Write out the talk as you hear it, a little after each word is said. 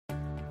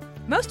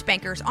Most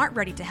bankers aren't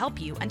ready to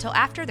help you until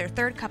after their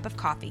third cup of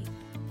coffee.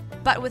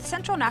 But with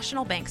Central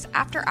National Bank's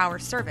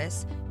after-hours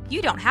service,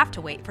 you don't have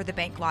to wait for the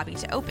bank lobby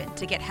to open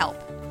to get help.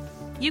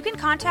 You can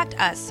contact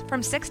us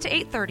from 6 to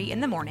 8:30 in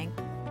the morning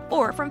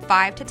or from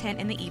 5 to 10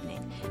 in the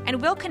evening,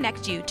 and we'll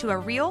connect you to a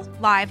real,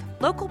 live,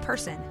 local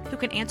person who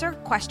can answer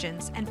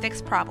questions and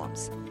fix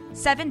problems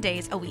 7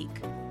 days a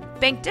week.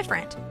 Bank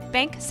different.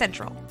 Bank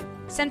Central.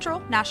 Central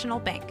National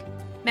Bank.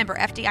 Member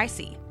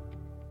FDIC.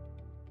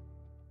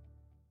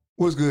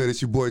 What's good? It's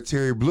your boy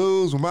Terry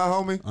Blues with my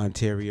homie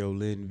Ontario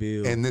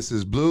Linville. And this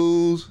is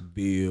Blues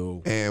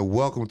Bill. And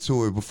welcome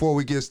to it. Before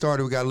we get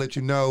started, we got to let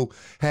you know,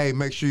 hey,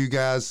 make sure you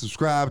guys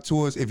subscribe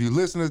to us. If you're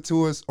listening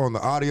to us on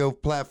the audio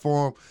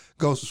platform,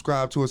 go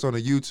subscribe to us on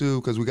the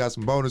YouTube because we got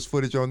some bonus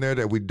footage on there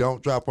that we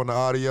don't drop on the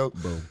audio.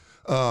 Boom.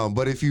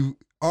 But if you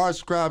are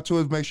subscribed to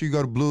us, make sure you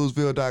go to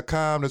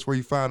bluesville.com. That's where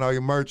you find all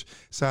your merch.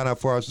 Sign up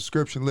for our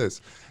subscription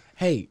list.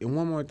 Hey, and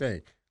one more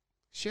thing.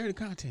 Share the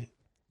content.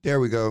 There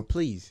we go.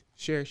 Please.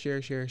 Share.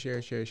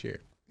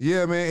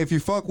 Yeah, man. If you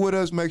fuck with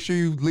us, make sure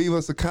you leave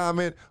us a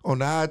comment on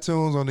the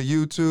iTunes, on the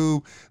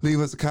YouTube. Leave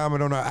us a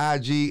comment on our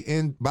IG,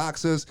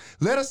 inbox us.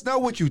 Let us know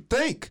what you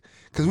think,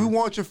 because we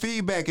want your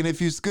feedback. And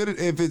if it's good,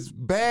 if it's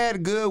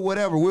bad, good,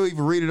 whatever, we'll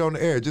even read it on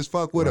the air. Just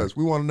fuck with us.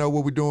 We want to know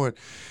what we're doing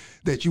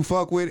that you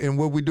fuck with and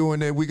what we're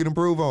doing that we can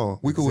improve on.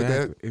 We cool with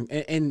that.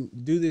 And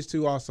do this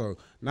too also.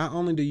 Not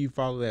only do you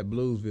follow that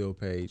Bluesville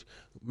page,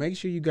 make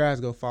sure you guys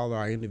go follow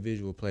our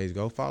individual page.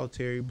 Go follow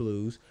Terry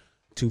Blues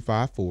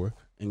 254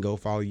 and go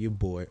follow your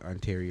boy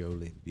Ontario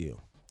Linville.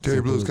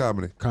 Terry Blues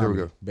Comedy. There we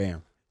go.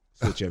 Bam.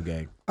 Switch up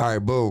game. All right,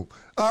 boom.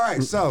 All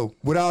right, so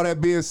with all that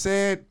being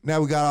said,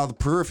 now we got all the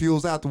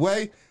peripherals out the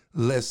way.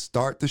 Let's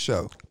start the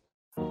show.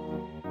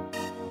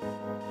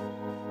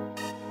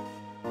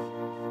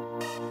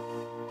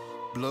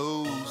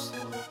 Blues,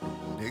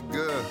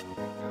 nigga,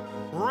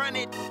 run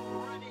it.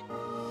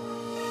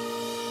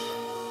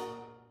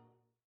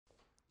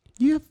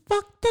 You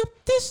fucked up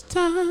this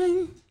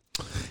time.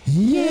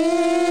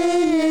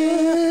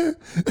 Yeah.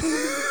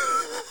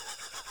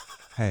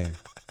 Hey.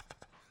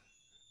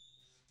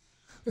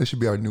 That should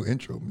be our new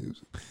intro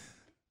music.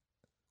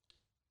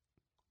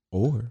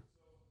 Or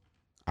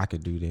I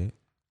could do that.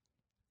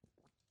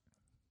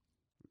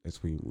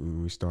 That's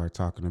when we start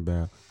talking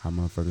about how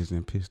motherfuckers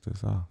done pissed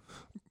us off.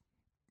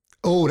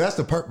 Oh, that's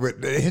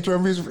the intro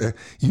music.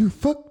 You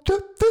fucked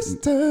up this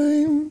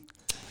time.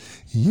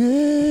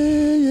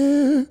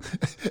 Yeah.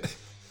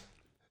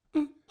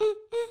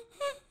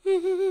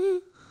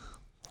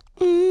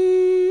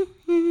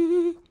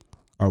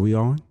 Are we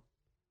on?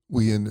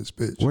 We in this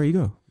bitch. Where you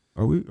go?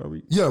 Are we?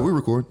 Yeah, we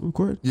record.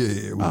 Record?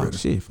 Yeah, we ready.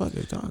 Shit, fuck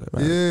it, talk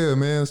about it. Yeah,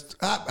 man.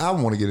 I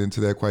want to get into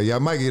that quite. Yeah, I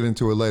might get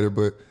into it later,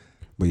 but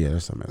yeah,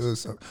 that's something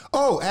else.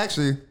 Oh,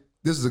 actually,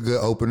 this is a good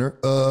opener.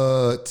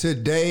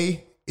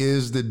 Today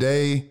is the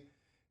day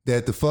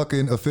that the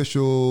fucking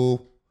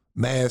official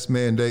mask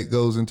mandate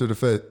goes into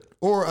effect,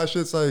 or I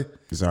should say,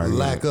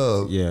 lack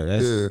of. Yeah,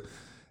 that's. Yeah.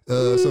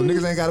 So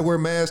niggas ain't got to wear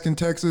masks in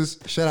Texas.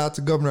 Shout out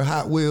to Governor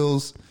Hot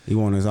Wheels. He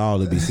want us all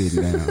to be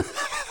sitting down.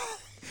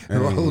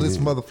 Roll this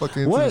motherfucker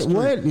into what, the street.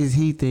 What is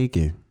he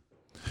thinking?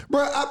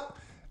 Bro,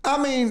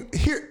 I mean,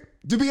 here,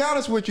 to be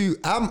honest with you,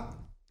 I'm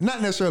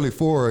not necessarily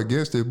for or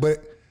against it,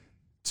 but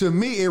to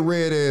me it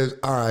read as,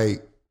 all right,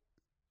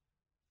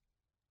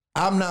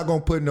 I'm not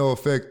going to put no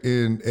effect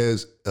in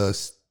as a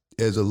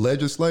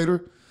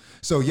legislator.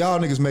 So y'all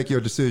niggas make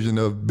your decision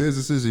of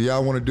businesses. If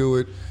y'all want to do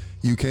it,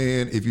 you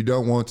can. If you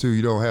don't want to,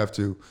 you don't have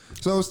to.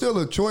 So it's still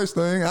a choice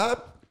thing. I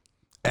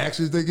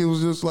actually think it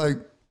was just like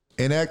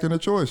enacting a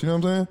choice. You know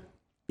what I'm saying?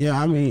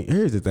 Yeah, I mean,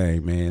 here's the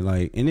thing, man.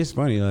 Like, and it's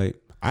funny, like,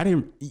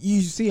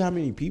 you see how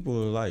many people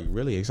are like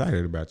really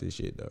excited about this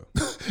shit though.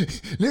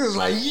 Niggas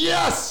like,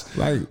 yes,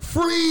 like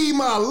free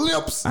my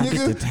lips,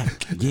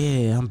 nigga.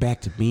 Yeah, I'm back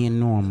to being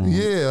normal.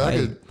 Yeah, like, I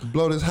could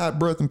blow this hot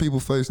breath in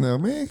people's face now,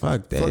 man.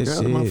 Fuck that shit.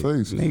 Out of my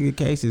face. Nigga,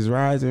 cases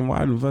rising.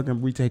 Why the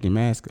fucking we taking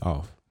masks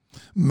off?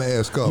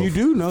 Mask off. You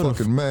do know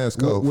fucking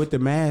mask off. With the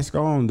mask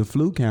on, the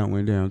flu count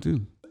went down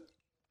too.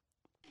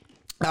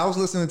 I was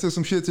listening to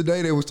some shit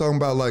today. They was talking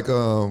about like,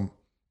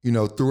 you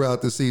know,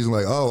 throughout the season,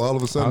 like, oh, all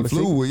of a sudden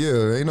flu. Well,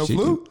 yeah, ain't no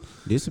flu.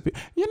 Disappear.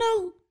 You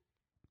know,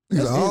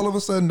 all of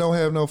a sudden don't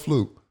have no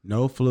flu.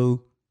 No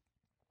flu.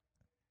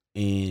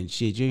 And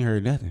shit, you ain't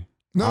heard nothing.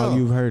 No. All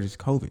you've heard is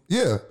COVID.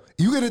 Yeah.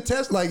 You get a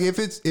test, like if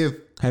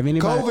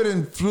COVID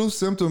and flu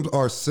symptoms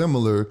are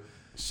similar,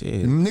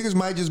 shit, niggas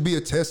might just be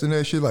attesting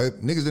that shit. Like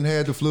niggas done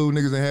had the flu,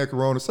 niggas done had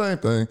corona, same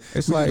thing.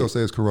 It's we like, gonna say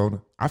it's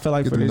corona. I feel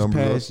like for this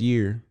past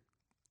year,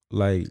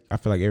 like I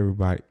feel like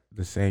everybody's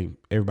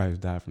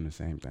died from the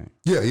same thing.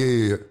 Yeah.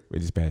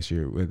 With this past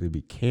year, whether it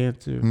be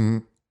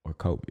cancer or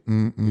COVID.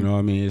 Mm-hmm. You know what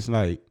I mean? It's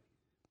like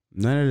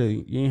none of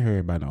you ain't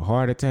heard about no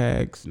heart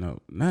attacks, none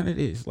of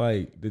this.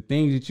 Like the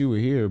things that you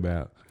would hear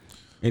about.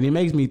 And it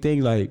makes me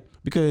think like,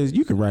 because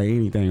you can write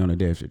anything on a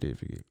death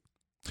certificate.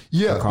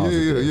 Yeah.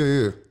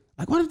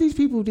 Like what if these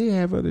people did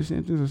have other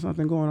symptoms or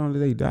something going on that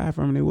they died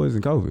from and it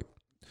wasn't COVID?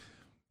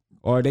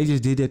 Or they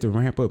just did that to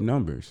ramp up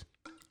numbers.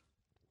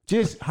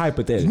 Just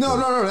hypothetically. No.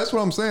 That's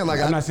what I'm saying. Like,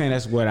 I'm not saying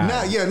that's what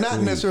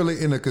not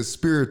necessarily in a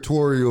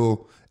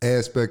conspiratorial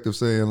aspect of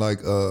saying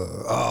like,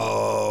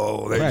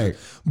 right.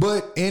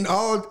 But in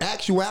all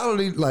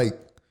actuality, like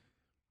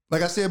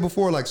I said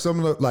before, like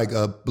some of the, like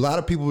a lot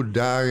of people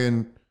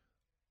dying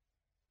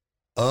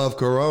of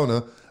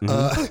corona.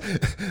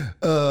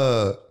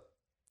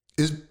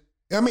 Is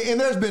I mean, and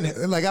there's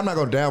been like I'm not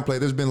gonna downplay.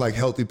 There's been like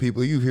healthy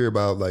people you hear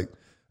about, like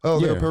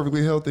they're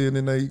perfectly healthy and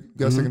then they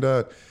got sick and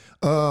died.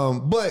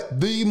 But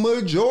the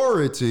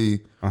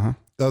majority of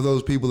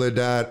those people that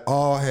died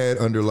all had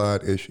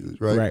underlying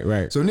issues, right?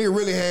 Right. So nigga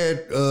really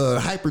had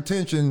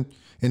hypertension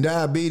and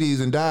diabetes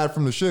and died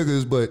from the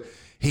sugars, but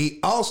he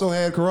also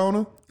had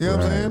corona. You know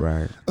what I'm saying?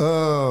 Right.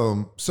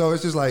 So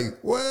it's just like,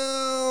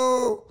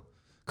 well,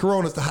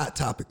 corona's the hot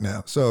topic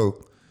now.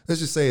 So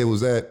let's just say it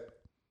was that,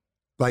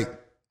 like,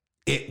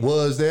 it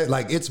was that,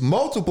 like, it's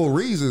multiple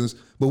reasons,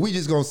 but we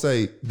just gonna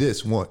say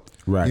this one.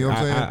 Right. You know what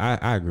I'm saying?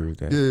 I agree with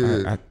that.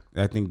 Yeah.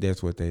 I think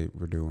that's what they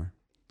were doing.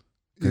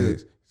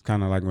 It's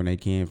kind of like when they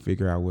can't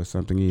figure out what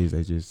something is,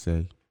 they just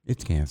say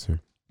it's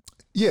cancer.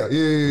 Yeah.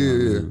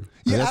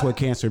 That's what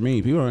cancer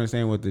means. People don't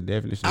understand what the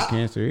definition of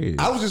cancer is.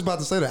 I was just about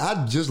to say that.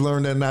 I just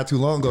learned that not too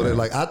long ago. That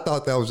like I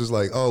thought that was just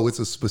like, oh, it's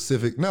a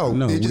specific. No,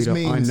 it just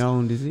means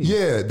unknown disease.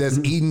 Yeah, that's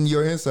eating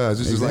your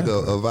insides. It's just like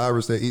a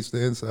virus that eats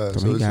the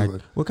insides. So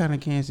what kind of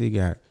cancer he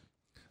got?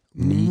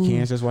 Knee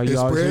cancer. That's why you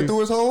always spread through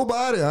his whole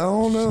body. I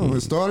don't know. Shit.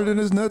 It started in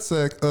his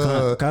nutsack.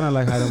 Kind of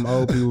like how them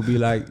old people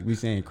be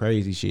saying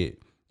crazy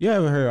shit. You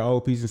ever heard an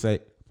old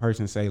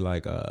person say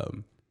like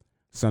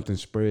something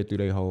spread through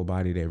their whole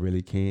body that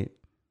really can't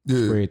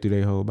spread through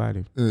their whole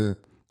body? Yeah.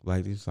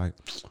 Like it's like,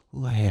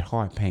 oh, I had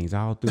heart pains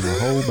all through my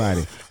whole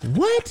body.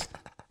 What?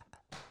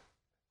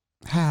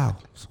 How?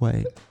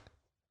 Sway.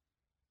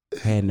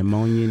 Had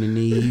pneumonia in the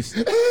knees.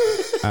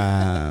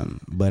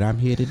 But I'm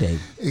here today.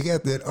 You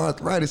got that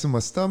arthritis in my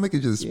stomach. It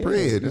just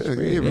spread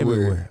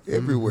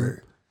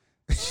everywhere.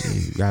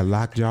 Shit, got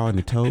lockjaw in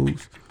the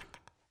toes.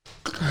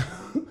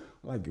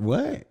 Like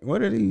what?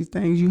 What are these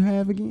things you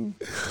have again?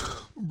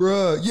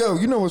 Bruh, yo,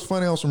 you know what's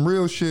funny on some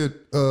real shit?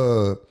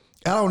 I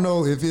don't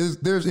know if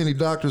there's any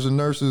doctors and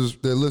nurses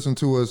that listen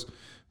to us.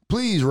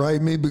 Please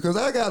write me because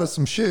I got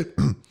some shit.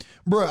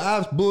 Bruh,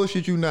 I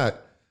bullshit you not.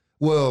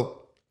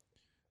 Well,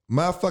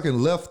 my fucking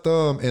left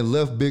thumb and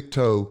left big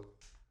toe,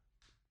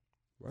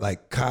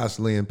 like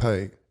constantly in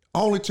pain.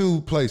 Only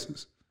two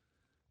places.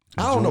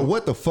 I don't know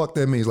what the fuck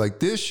that means. Like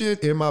this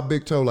shit in my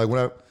big toe, like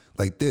when I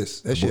like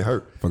this, that shit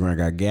hurt. Fucking I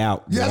got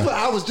gout. Yeah, that's what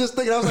I was just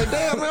thinking. I was like,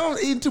 damn, man, I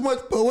was eating too much.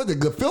 What the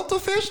good filter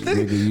fish?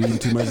 Nigga, you eating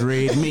too much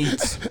red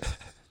meat.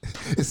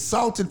 It's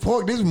salted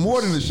pork. This is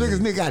more than the sugars.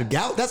 Nigga got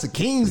gout. That's a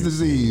king's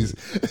disease.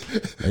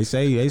 They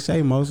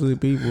say most of the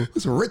people.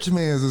 It's a rich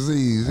man's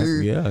disease.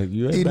 Yeah,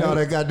 you eating all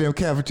that goddamn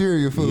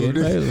cafeteria food.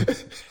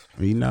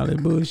 Eating all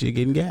that bullshit,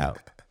 getting gout.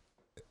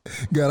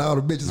 Got all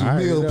the bitches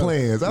with meal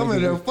plans. I'm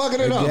in there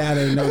fucking it up. That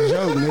ain't no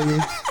joke,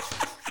 nigga.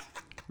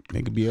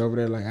 Nigga be over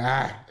there like,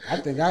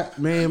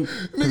 man.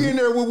 Nigga in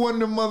there with one of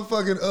them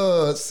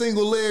motherfucking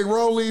single leg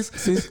rollies.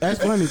 That's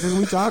funny. Since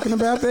we talking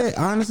about that,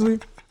 honestly,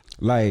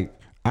 like,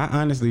 I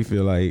honestly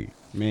feel like,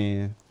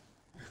 man,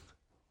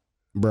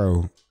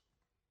 bro,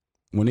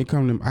 when it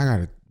come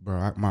to,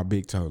 my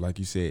big toe, like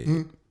you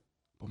said,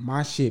 but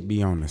my shit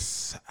be on the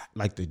side,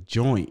 like the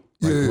joint,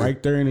 like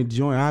right there in the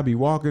joint. I be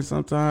walking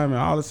sometime and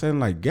all of a sudden,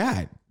 like,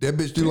 God. That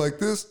bitch do like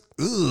this?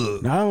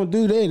 Ugh. No, I don't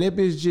do that. That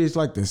bitch just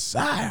like the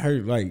side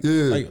hurt. Like,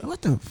 like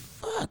what the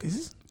fuck is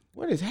this?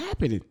 What is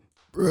happening?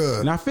 Bruh.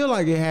 And I feel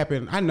like it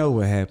happened. I know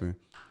what happened.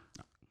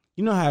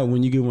 You know how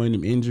when you get one of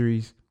them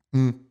injuries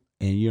and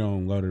you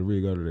don't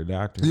really go to the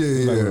doctor?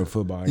 Like with a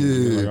football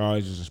injury. Like, oh,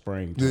 it's just a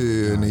sprain.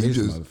 And then this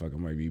motherfucker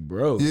might be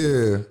broke.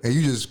 Yeah. And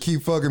you just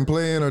keep fucking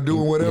playing or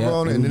doing whatever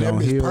on it. And then that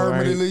bitch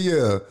permanently,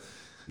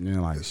 And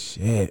then like,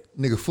 shit.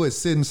 Nigga foot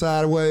sitting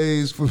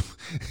sideways.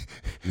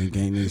 Nigga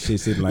ain't this shit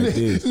sitting like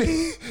this.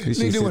 This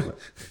shit doing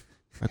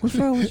like, what's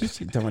wrong with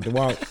you? Talking about the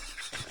walk.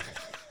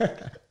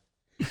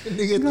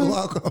 Nigga get the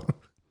walk on.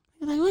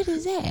 Like, what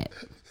is that?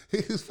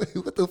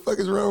 What the fuck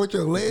is wrong with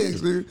your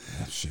legs, dude?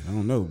 Shit, I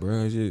don't know,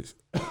 bro. It just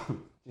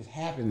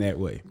happened that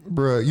way.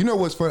 Bro, you know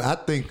what's funny? I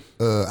think,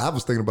 I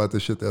was thinking about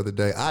this shit the other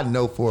day. I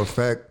know for a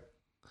fact,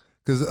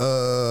 because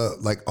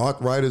like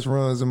arthritis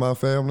runs in my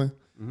family.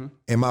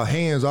 And my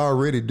hands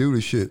already do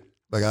the shit.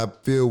 Like I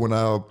feel when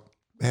I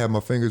have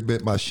my fingers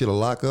bent, my shit'll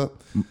lock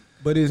up.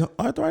 But is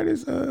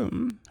arthritis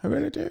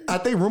hereditary? I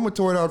think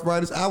rheumatoid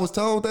arthritis. I was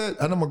told that.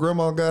 I know my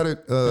grandma got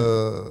it.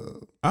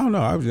 I don't know.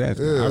 I was just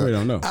asking. I really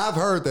don't know. I've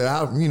heard that.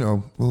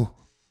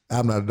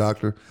 I'm not a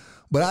doctor,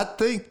 but I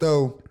think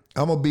though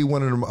I'm gonna be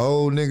one of them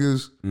old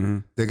niggas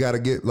that got to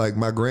get like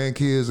my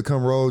grandkids to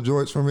come roll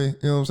joints for me. You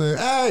know what I'm saying?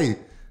 Hey.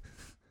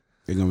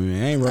 They're gonna be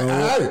mad. I ain't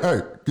rolling.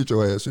 Hey, get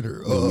your ass in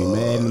here. Gonna be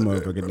mad in the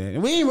motherfucking day.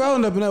 We ain't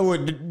rolling up another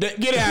word.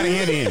 Get out of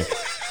here then.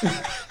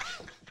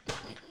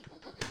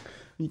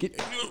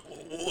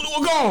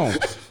 We're gone.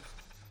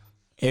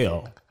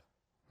 Hell.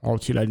 All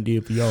the shit I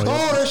did for y'all.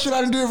 All that shit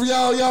I done did for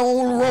y'all. Y'all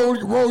want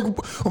to roll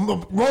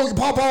your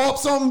pawpaw up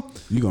something?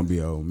 You gonna be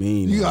old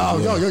mean. Y'all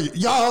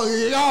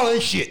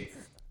ain't shit.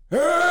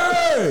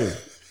 Hey!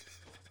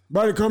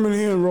 Buddy, come in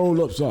here and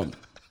roll up something.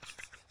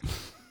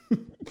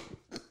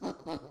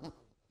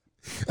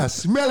 I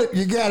smell it.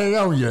 You got it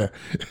on you.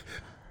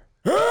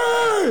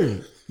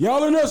 Hey!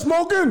 Y'all in there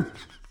smoking?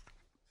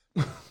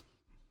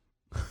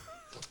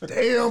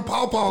 Damn,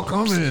 pawpaw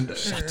coming in.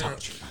 I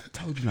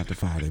told you not to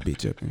fire that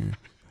bitch up in here.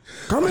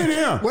 Come in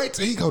here. Wait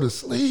till he go to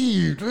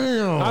sleep.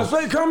 Damn. I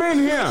say come in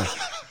here.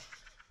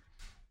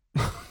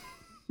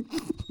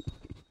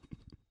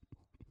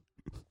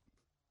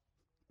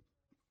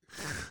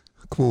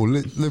 Cool.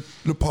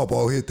 Let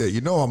pawpaw hit that.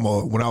 You know I'm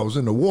when I was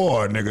in the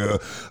war, nigga.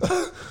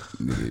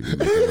 Nigga,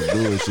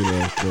 bullshit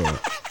ass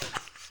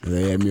stuff.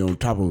 They had me on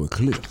top of a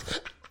cliff.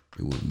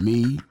 It was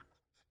me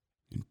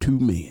and 2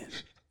 men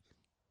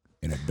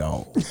and a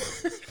dog.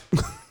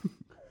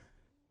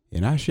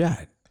 And I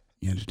shot.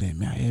 You understand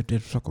me? I had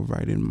that sucker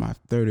right in my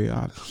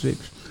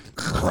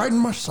 30-06. Right in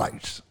my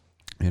sights.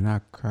 And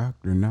I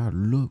cocked and I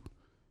looked.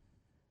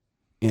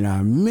 And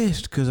I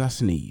missed because I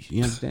sneezed.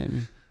 You understand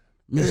me?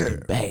 Missed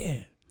it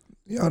bad.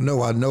 Y'all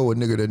know I know a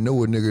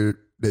nigga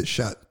that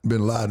shot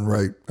Bin Laden,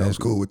 right? I was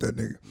cool with that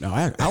nigga. No,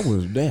 I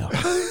was there.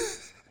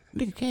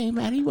 Nigga came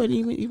out. He wasn't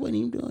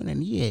even doing that.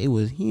 Yeah, it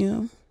was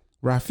him,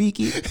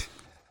 Rafiki,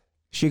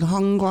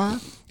 Shikhangwa,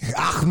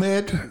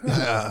 Ahmed.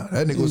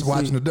 That nigga was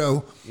watching the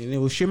dough. And it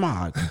was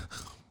Shimag.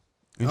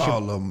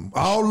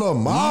 All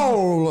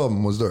of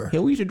them was there. Yeah,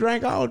 we used to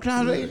drink all the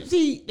time.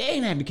 See, they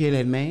ain't had to kill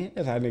that man.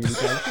 That's how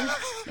niggas talk.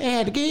 They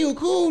had to kill you. A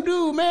cool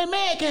dude, man.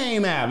 Man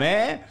came out,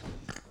 man.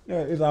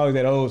 It's always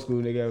that old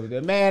school nigga over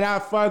there. Man, I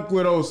fuck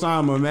with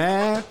Osama,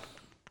 man.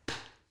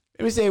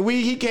 Let me say,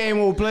 he came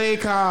over, play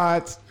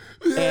cards.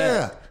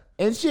 Yeah.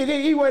 And shit,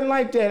 he wasn't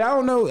like that. I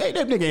don't know. Hey,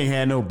 that nigga ain't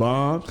had no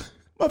bombs.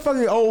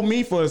 Motherfucker owed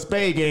me for a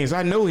spade game, so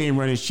I know he ain't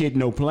running shit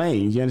no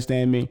planes. You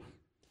understand me?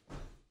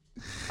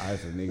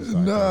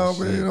 Nah,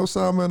 man,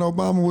 Osama and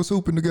Obama was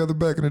hooping together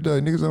back in the day.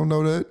 Niggas don't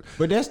know that.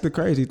 But that's the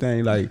crazy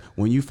thing. Like,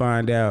 when you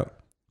find out,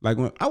 like,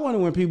 I wonder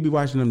when people be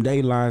watching them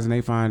Datelines and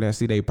they find out,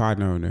 see they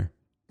partner on there.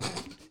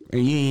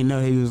 And you ain't know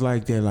he was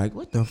like that. Like,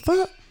 what the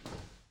fuck?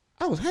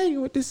 I was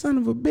hanging with this son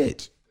of a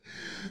bitch.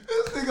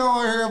 This nigga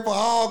on here for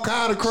all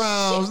kind of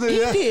crimes. He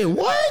did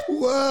what?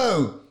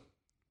 Whoa.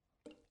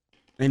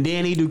 And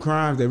then he do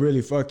crimes that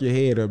really fuck your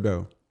head up,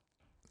 though.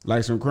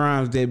 Like some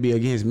crimes that be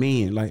against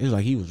men. Like, it's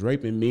like he was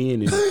raping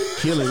men and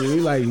killing them.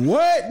 You like,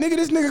 what? Nigga,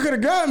 this nigga could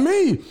have got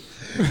me.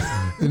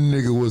 That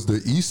nigga was the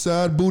East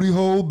Side Booty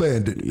Hole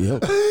Bandit.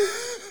 Yep.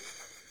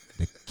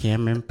 The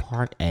Cameron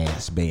Park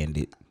Ass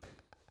Bandit.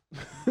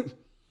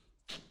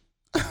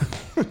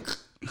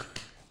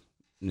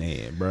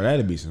 Man, bro,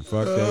 that'd be some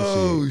fucked up shit.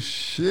 Oh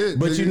shit!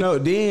 But nigga. you know,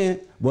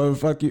 then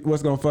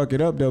what's gonna fuck it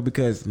up though?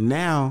 Because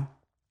now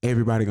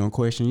everybody gonna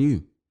question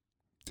you.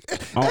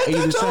 On Ain't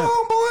either that side. your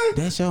homeboy?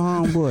 That's your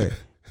homeboy.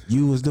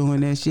 You was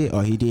doing that shit,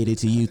 or he did it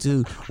to you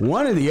too.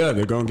 One or the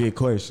other gonna get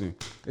questioned.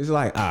 It's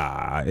like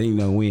ain't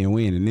no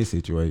win-win in this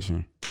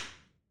situation.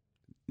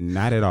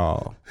 Not at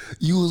all.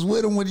 You was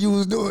with him when you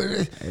was doing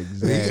it.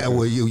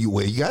 Exactly.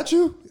 You got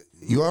you.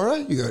 You all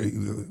right?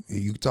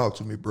 You talk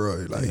to me,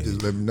 bro. Like,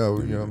 just let me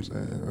know. You know what I'm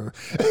saying?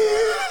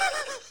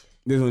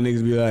 This one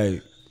niggas be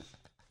like,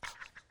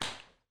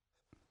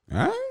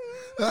 all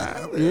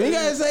right. You ain't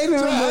gotta say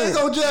nothing. I ain't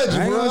gonna judge you,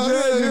 I ain't bro. gonna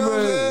judge you, You know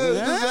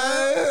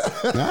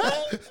what but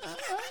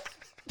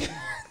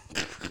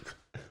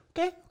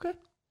Okay.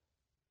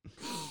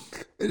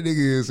 That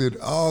nigga is in that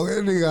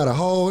nigga got a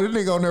whole, that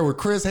nigga on there with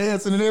Chris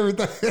Hansen and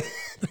everything.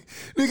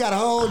 They got a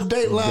whole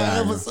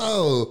Dateline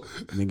episode.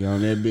 Nigga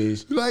on that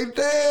bitch. Like,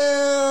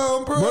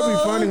 damn, bro. What'd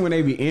be funny when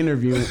they be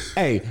interviewing?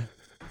 Hey,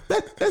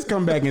 let's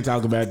come back and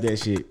talk about that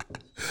shit.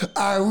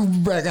 All right, we'll be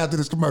back after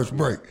this commercial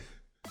break.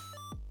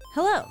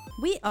 Hello,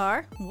 we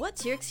are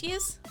What's Your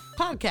Excuse?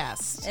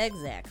 Podcast.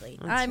 Exactly.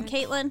 I'm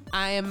Caitlin.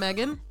 I am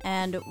Megan.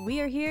 And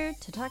we are here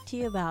to talk to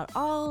you about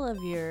all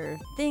of your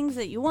things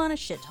that you want to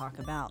shit talk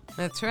about.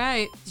 That's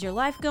right. Is your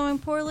life going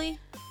poorly?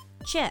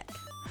 Check.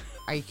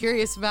 Are you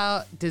curious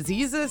about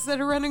diseases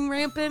that are running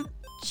rampant?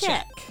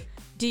 Check.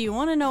 Do you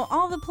want to know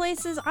all the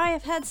places I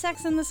have had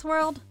sex in this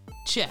world?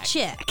 Check.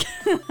 Check.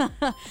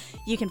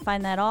 You can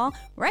find that all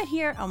right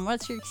here on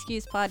What's Your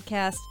Excuse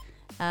podcast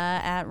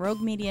at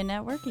Rogue Media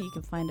Network. You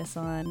can find us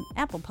on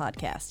Apple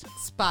Podcasts,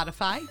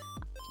 Spotify,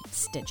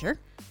 Stitcher,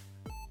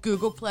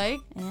 Google Play,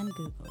 and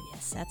Google.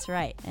 Yes, that's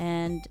right.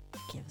 And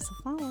give us a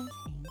follow.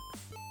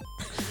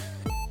 Thanks.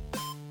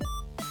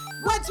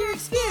 What's your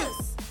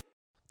excuse?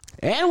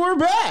 And we're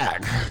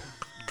back.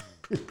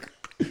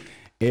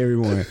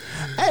 Everyone.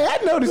 Hey, I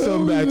noticed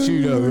something about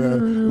you though, bro.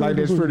 Like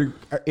that's pretty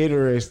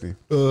interesting.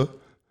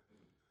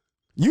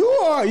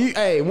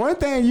 Hey, one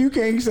thing you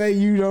can't say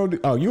you don't do.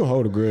 Oh, you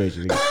hold a grudge.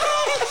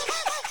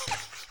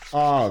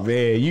 Oh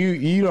man,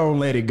 you don't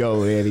let it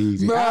go that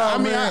easy. No, I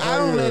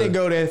don't let it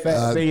go that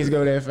fast. Things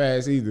go that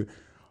fast either.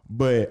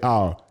 But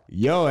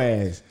your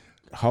ass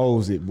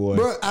holds it, boy.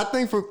 Bro, I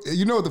think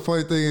you know what the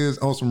funny thing is,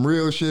 on some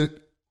real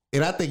shit,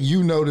 And I think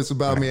you know this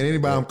about me, and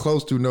anybody I'm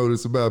close to know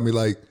this about me.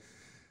 Like,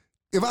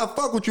 if I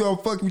fuck with you, I'm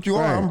fucking with you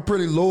hard. I'm a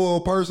pretty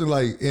loyal person,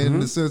 like, in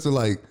the sense of,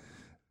 like,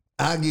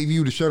 I give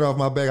you the shirt off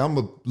my back. I'm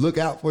going to look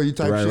out for you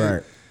type shit.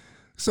 Right.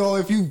 So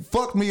if you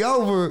fuck me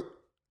over,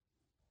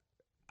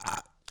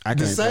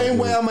 the same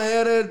way I'm going to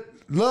have that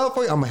love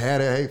for you, I'm going to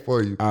have that hate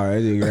for you. Oh,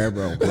 that nigga, that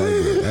bro.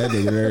 That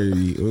nigga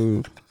very,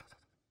 ooh.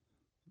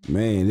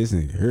 Man, this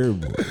nigga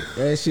horrible.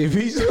 That shit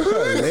be so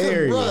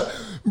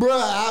hilarious.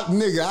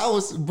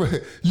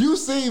 Bruh, you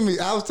seen me.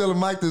 I was telling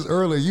Mike this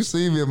earlier. You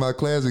seen me in my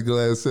classic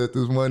glass set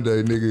this one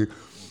day, nigga.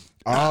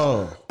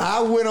 Oh.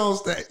 I went on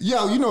stage.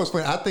 Yo, you know what's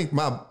funny? I think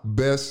my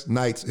best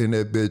nights in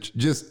that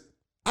bitch,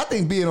 I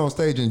think being on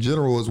stage in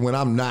general is when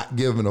I'm not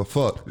giving a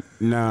fuck.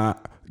 Nah,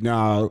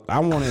 I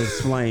want to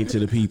explain to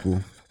the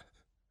people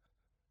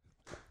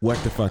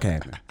what the fuck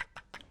happened.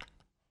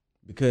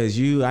 Because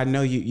I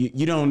know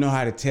you don't know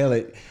how to tell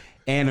it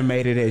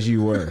animated as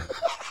you were.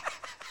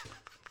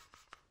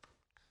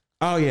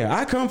 Oh yeah,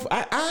 I come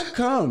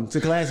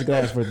to Classic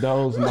Glass for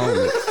those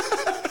moments.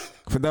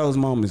 For those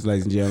moments,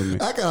 ladies and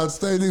gentlemen. I got on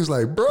stage, he was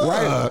like, bro.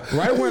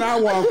 Right when I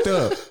walked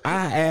up,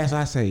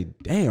 I say,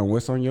 damn,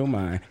 what's on your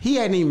mind? He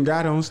hadn't even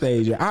got on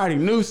stage yet. I already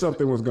knew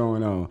something was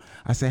going on.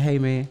 I said, hey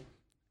man,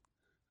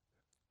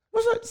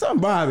 what's up?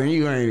 Something bothering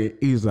you, ain't it?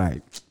 He was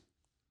like,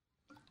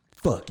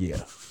 fuck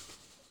yeah.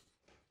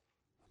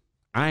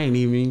 I ain't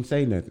even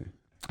say nothing.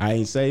 I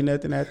ain't say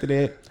nothing after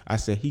that. I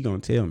said, he gonna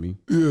tell me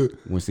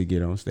once he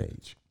get on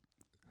stage.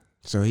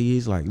 So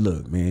he's like,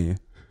 look, man,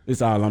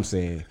 that's all I'm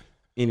saying.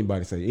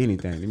 Anybody say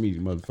anything to me,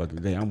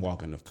 motherfucking day, I'm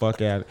walking the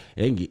fuck out.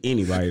 They can get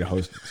anybody to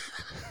host this.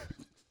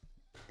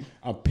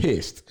 I'm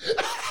pissed.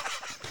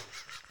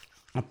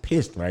 I'm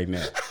pissed right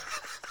now.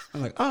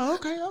 I'm like, oh,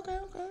 okay.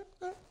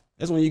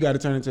 That's when you got to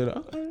turn into the,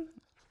 okay,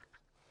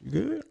 you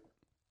good?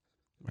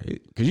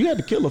 Because you had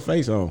to kill a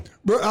face on.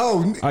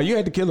 Bro, you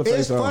had to kill a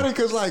face on. It's funny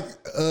because, like,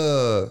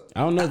 I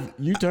don't know if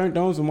you turned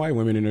on some white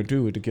women in there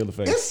too with the kill a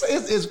face.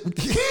 It's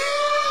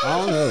I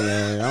don't know,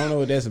 man. I don't know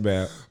what that's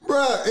about.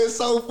 Bruh, it's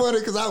so funny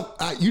because I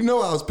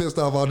was pissed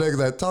off all day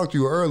because I talked to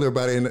you earlier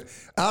about it, and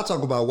I'll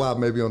talk about why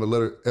maybe on the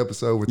later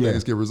episode when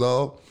things get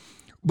resolved.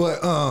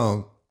 But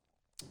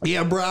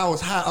yeah, bro, I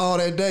was hot all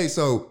that day.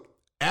 So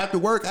after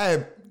work, I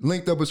had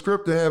linked up a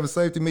script to have a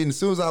safety meeting. As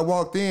soon as I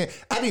walked in,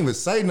 I didn't even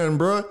say nothing,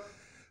 bro.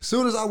 As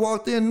soon as I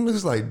walked in, it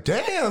was like,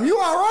 damn, you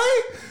all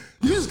right?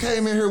 You just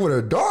came in here with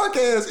a dark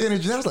ass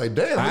energy. I was like,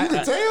 damn, you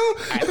can tell?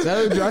 I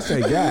told you, I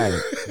said, God,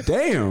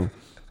 damn.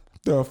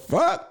 The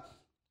fuck?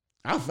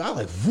 I felt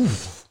like,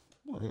 woof.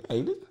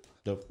 Hey,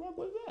 the fuck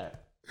was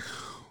that?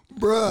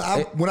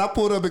 Bruh, when I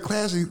pulled up at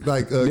Classy,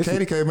 like,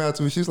 Katie came out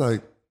to me. She's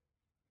like,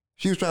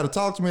 she was trying to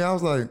talk to me. I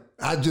was like,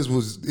 I just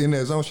was in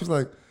that zone. She's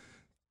like,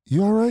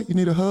 you all right? You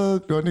need a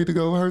hug? Do I need to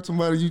go hurt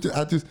somebody?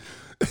 What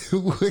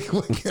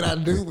can I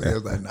do? I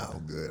was like, nah,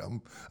 I'm good.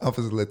 I'm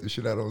supposed to let this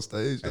shit out on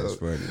stage, though. That's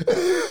funny.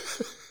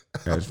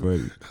 That's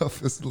funny. I'm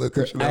supposed to let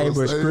this shit out on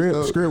stage,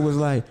 Script was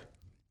like,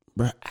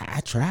 bro, I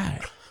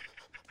tried.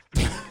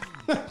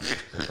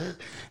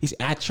 He said,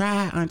 I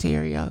tried,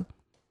 Ontario.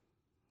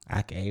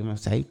 I gave him a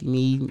safety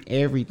meeting,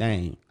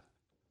 everything.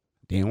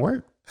 Didn't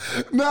work.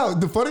 No,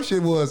 the funny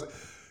shit was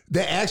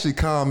that actually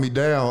calmed me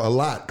down a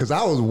lot because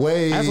I was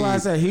way. That's why I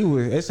said he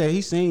was. They said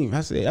he seemed.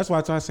 I said that's why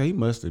I said he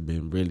must have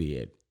been really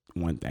at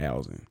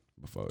 1,000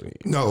 before then.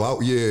 No, I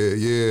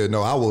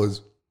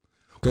was.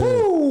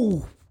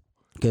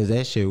 Because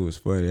that shit was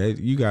funny.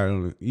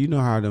 You know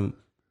how them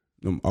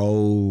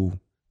old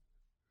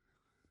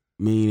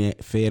mean,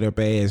 fed up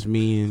ass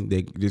men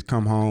that just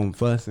come home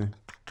fussing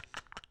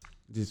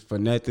just for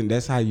nothing.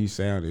 That's how you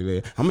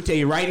sounded. I'm gonna tell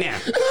you right now.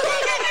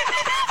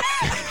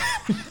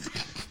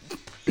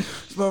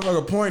 This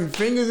motherfucker pointing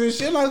fingers and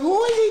shit like,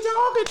 who is he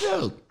talking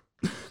to?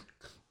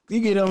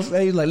 You get on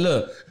stage like,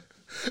 look,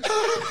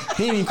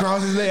 he didn't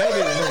cross his leg.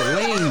 That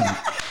nigga lean.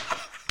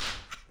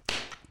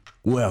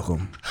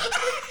 Welcome.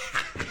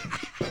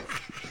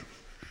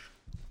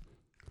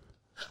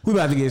 We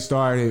about to get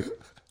started.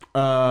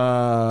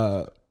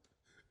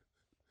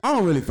 I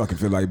don't really fucking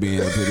feel like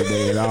being up here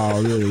today at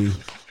all, really.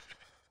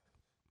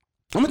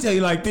 I'm gonna tell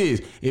you like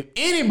this. If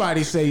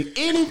anybody say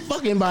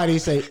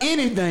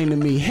anything to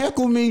me,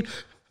 heckle me,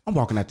 I'm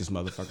walking out this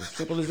motherfucker.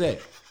 Simple as that.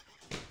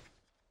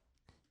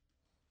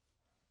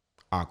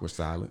 Awkward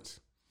silence.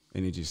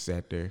 And it just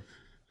sat there.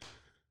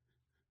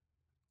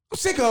 I'm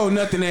sick of old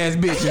nothing ass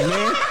bitches,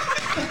 man.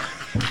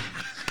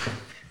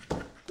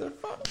 The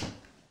fuck?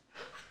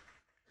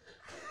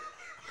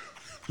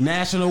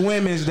 National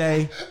Women's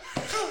Day.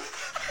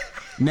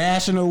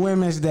 National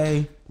Women's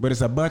Day, but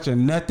it's a bunch of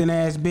nothing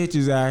ass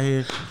bitches out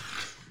here.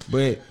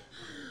 But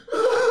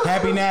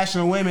happy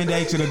National Women's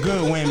Day to the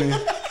good women.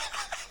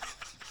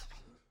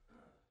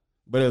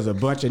 But there's a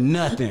bunch of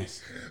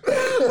nothings.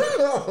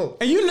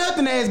 And you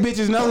nothing ass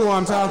bitches know who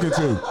I'm talking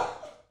to.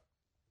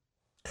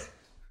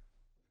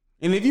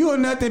 And if you a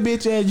nothing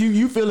bitch ass,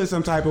 you feeling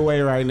some type of way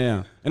right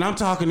now. And I'm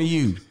talking to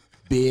you,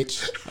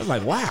 bitch. I was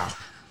like, wow,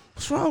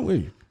 what's wrong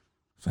with you?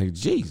 It's like,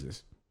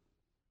 Jesus.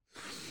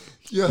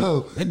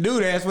 Yo, That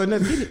dude asked for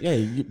nothing.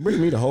 Hey,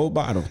 bring me the whole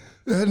bottle.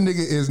 that nigga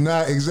is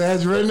not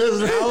exaggerating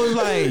this. I was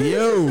like,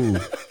 yo.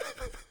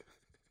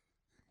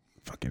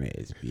 Fucking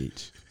ass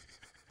bitch.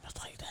 I was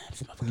like, damn,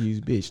 this motherfucker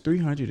used bitch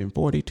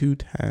 342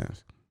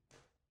 times.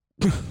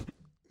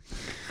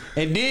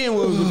 And then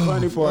what was the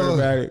funny part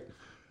about it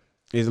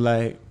is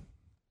like,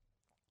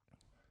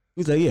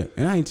 he's like, yeah,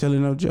 and I ain't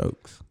telling no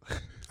jokes.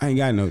 I ain't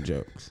got no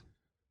jokes.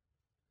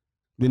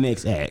 The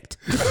next act.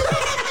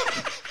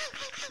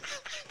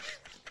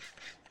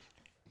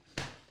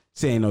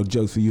 Saying no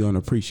jokes for you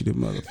unappreciative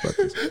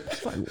motherfuckers.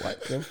 It's like,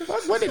 what the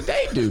fuck? What did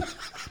they do?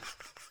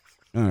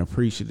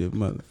 Unappreciative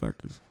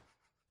motherfuckers.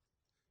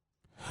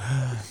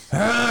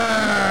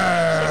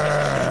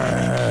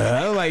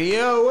 I was like,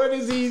 yo, what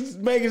is he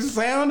making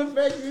sound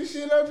effects and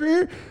shit up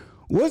here?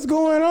 What's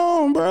going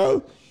on,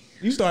 bro?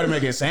 You started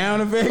making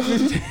sound effects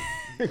and shit?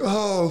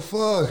 Oh,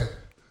 fuck.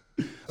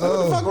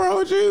 What the fuck wrong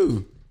with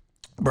you?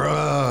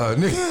 Bruh,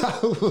 nigga,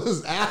 I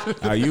was out of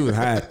Oh, you was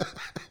hot.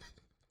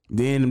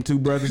 Then them two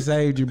brothers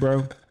saved you,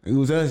 bro. It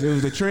was us. It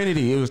was the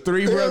Trinity. It was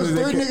three There brothers. was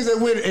three niggas that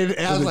went, and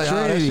I was a like, oh,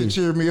 that Trinity. shit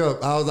cheered me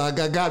up. I was like,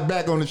 I got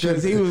back on the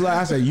shit. He was like,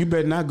 I said, you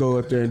better not go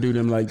up there and do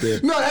them like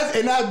that. No,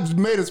 and I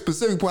made a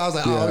specific point. I was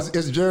like, Yeah. oh,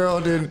 it's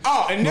Gerald. And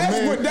Oh, and my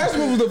man- that's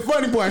what was the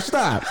funny part.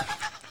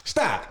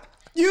 Stop.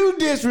 You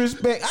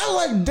disrespect. I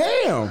was like,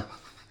 damn.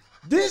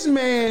 This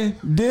man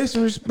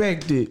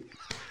disrespected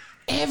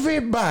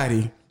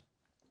everybody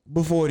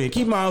before then.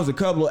 Keep in mind, it was a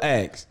couple of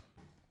acts.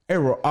 They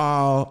were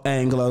all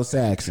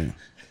Anglo-Saxon.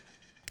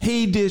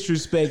 He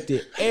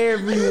disrespected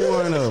every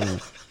one of them.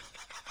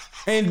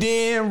 And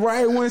then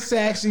right when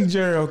Saxy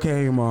Gerald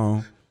came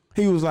on,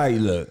 he was like,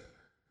 look,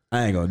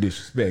 I ain't gonna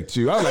disrespect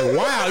you. I was like,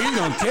 wow, you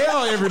gonna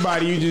tell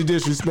everybody you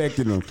just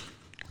disrespected them.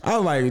 I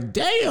was like,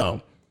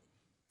 damn.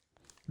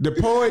 The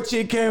poet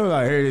chick came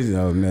like, here this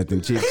is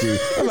nothing chick too.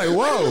 I was like,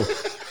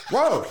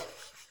 whoa.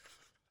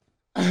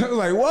 I was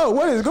like, whoa,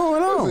 what is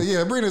going on?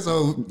 Yeah, bring this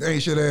old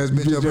ain't shit ass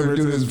bitch up here Bitch and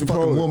do up this here, fucking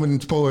poet.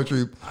 woman's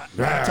poetry.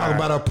 Talking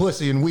about her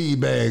pussy and weed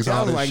bags, I all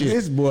was this like, shit.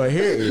 this boy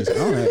here is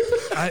on it.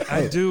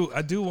 I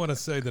do want to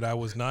say that I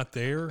was not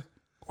there,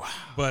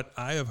 but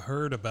I have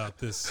heard about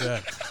this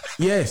set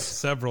Yes.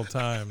 several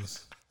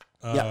times.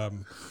 Yeah.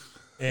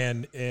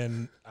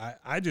 And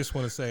I just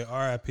want to say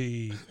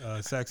R.I.P.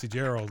 Saxy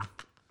Gerald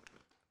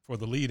for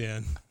the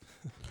lead-in.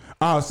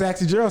 Oh,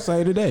 Saxy Gerald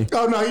say today.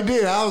 Oh no, he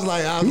did. I was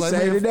like, He man,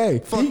 say today.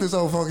 fuck this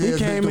old funky He ass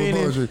came bitch in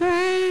doing and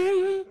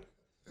poetry.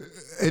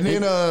 And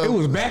then it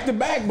was back to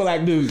back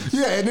black dudes.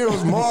 yeah, and then it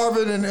was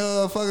Marvin and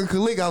fucking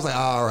Khalik. I was like,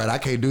 all right, I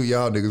can't do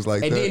y'all niggas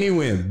like And that. then he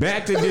went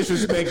back to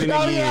disrespecting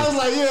Oh again. yeah, I was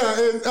like,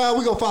 yeah, and,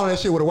 we gonna follow that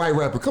shit with a white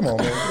rapper. Come on,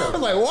 man. I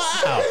was like,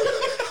 wow.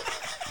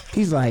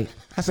 He's like,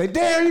 I said,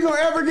 damn, you gonna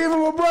ever give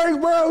him a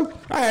break, bro?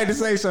 I had to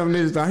say something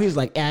this time. He's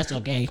like, That's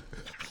okay.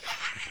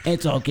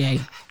 It's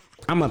okay.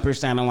 I'm up here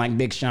sounding like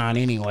Big Sean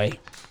anyway.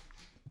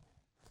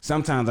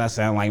 sometimes I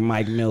sound like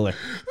Mike Miller.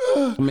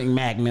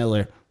 Mac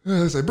Miller.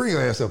 I say, bring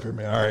your ass up here,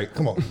 man. All right,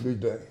 come on, big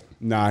day.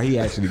 Nah, he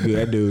actually good.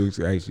 That dude's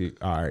actually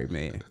all right,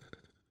 man.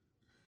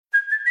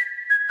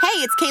 Hey,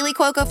 it's Kaylee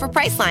Cuoco for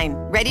Priceline.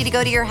 Ready to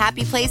go to your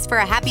happy place for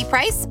a happy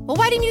price? Well,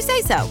 why didn't you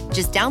say so?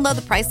 Just download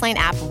the Priceline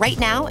app right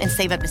now and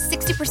save up to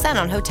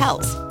 60% on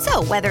hotels.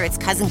 So whether it's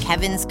Cousin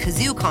Kevin's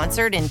Kazoo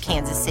Concert in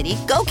Kansas City,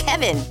 go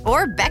Kevin,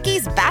 or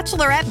Becky's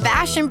Bachelorette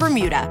Bash in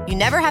Bermuda, you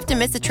never have to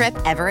miss a trip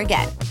ever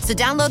again. So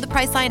download the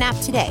Priceline app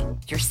today.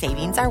 Your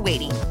savings are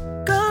waiting.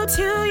 Go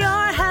to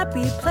your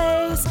happy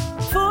place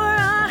for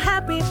a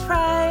happy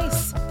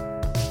price.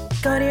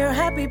 Go to your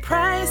happy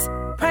price,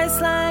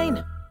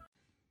 Priceline.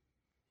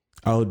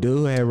 Oh,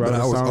 dude had wrote But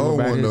a I was song on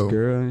about one, his though.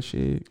 girl and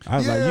shit. I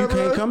was Yeah, like, you bro.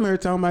 can't come here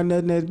talking about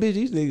nothing that's bitch.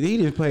 He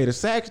just played a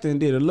saxophone,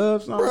 did a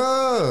love song.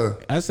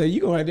 Bruh. I said, you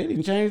gonna they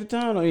didn't change the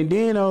tone. And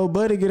then old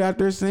buddy get out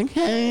there sing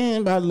hey,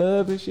 about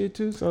love and shit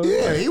too. So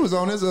Yeah, he was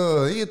on his,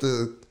 he hit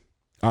the,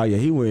 oh yeah,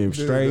 he went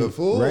straight the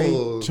full.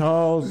 Ray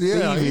Charles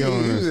yeah, Stevie on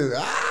he us. was,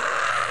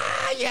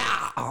 yeah.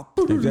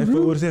 If that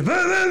fool would have said,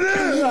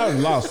 I would have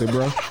lost it,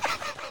 bro.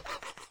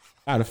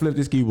 I'd have flipped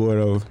this keyboard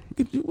over.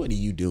 What are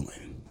you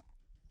doing?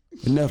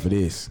 Enough of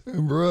this.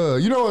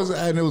 Bruh. You know,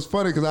 and it was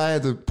funny because I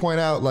had to point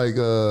out, like,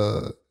 you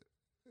know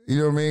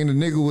what I mean? The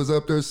nigga was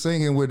up there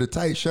singing with a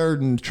tight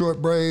shirt and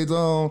short braids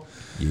on,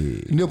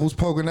 nipples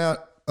poking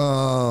out.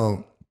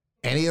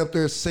 And he up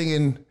there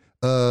singing,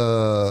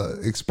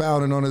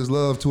 expounding on his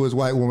love to his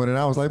white woman. And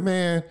I was like,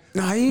 man.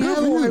 Nah, he ain't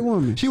have a white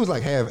woman. She was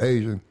like half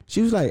Asian.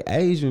 She was like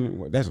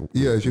Asian. That's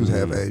Yeah, she was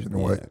half Asian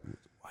and white.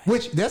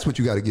 Which, that's what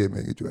you got to get,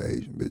 man. Get you an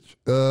Asian,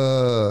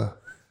 bitch.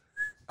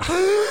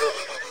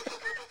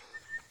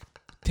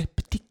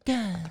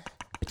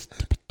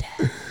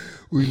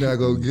 We not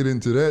gonna get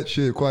into that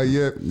shit quite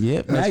yet.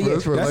 Yep,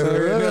 That's for a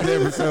later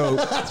episode.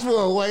 That's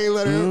for a way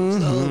later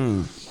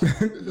episode.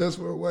 That's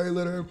for a way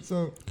later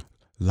episode.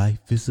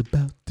 Life is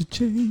about to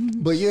change.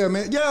 But yeah,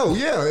 man,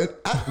 yeah.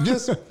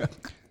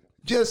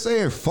 just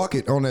saying fuck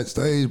it on that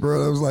stage,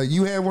 bro. I was like,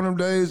 you had one of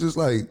them days, it's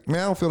like, man,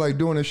 I don't feel like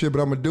doing this shit, but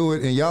I'm gonna do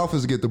it. And y'all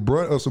finna get the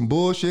brunt of some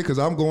bullshit because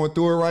I'm going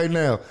through it right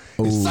now.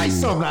 And say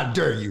something, I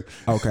dare you.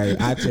 Okay,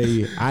 I tell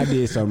you, I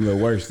did something a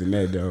little worse than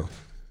that though.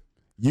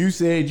 You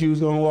said you was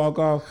gonna walk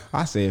off.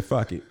 I said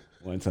fuck it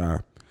one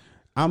time.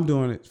 I'm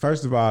doing it.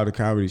 First of all, the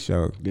comedy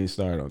show didn't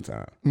start on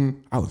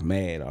time. I was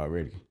mad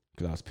already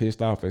because I was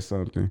pissed off at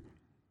something.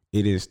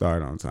 It didn't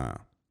start on time.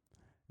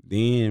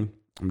 Then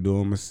I'm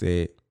doing my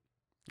set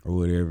or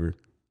whatever.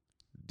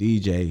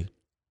 DJ,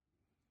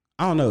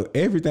 I don't know.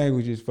 Everything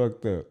was just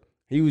fucked up.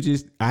 I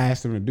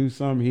asked him to do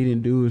something. He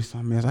didn't do it.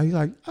 Something else. I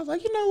was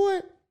like, you know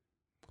what?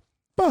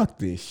 Fuck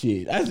this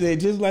shit. I said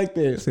just like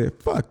that. I said,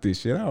 fuck this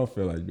shit. I don't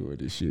feel like doing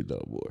this shit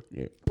no more.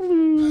 Yeah.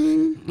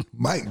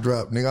 Mic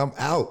drop, nigga. I'm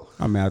out.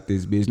 I'm out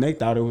this bitch. They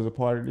thought it was a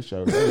part of the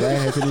show. They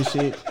laughing and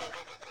shit.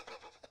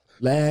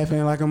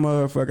 Laughing like a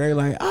motherfucker. They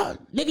like, oh,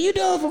 nigga, you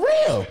doing it for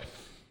real?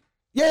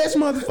 Yes,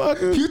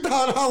 motherfucker. You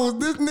thought I was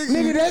this nigga?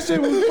 Nigga, that shit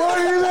was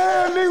funny as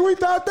hell, nigga. We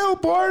thought that was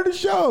part of the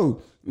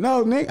show.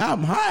 No, nigga,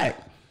 I'm hot.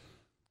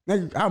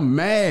 Nigga, I'm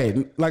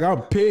mad. Like,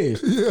 I'm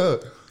pissed. Yeah.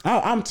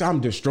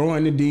 I'm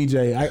destroying the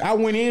DJ. I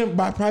went in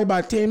probably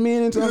about 10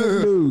 minutes on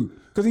this dude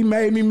because he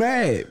made me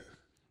mad.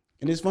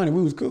 And it's funny,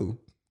 we was cool.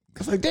 I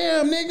was like,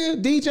 damn,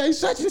 nigga, DJ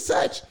such and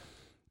such.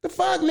 The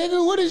fuck,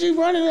 nigga? What is you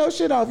running your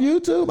shit off?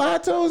 YouTube,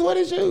 iTunes? What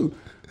is you?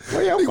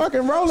 Where your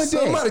fucking rolling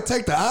Somebody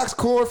take the aux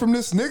cord from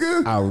this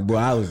nigga? I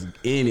was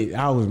in it.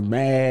 I was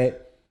mad.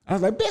 I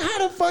was like, man,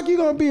 how the fuck you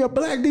gonna be a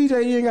black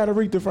DJ? You ain't got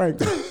Aretha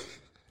Franklin.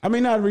 I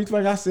mean, not Aretha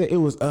Franklin. I said it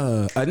was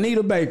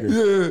Anita Baker.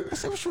 Yeah. I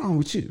said, what's wrong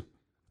with you?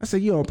 I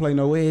said, you don't play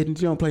no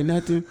weddings. You don't play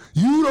nothing.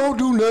 You don't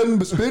do nothing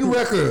but spin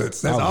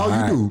records. That's all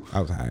hot. you do.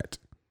 I was hot.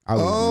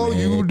 All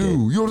you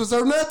do. You don't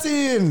deserve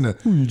nothing.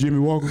 Who you, Jimmy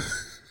Walker?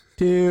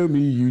 Tell me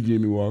you,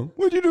 Jimmy Walker.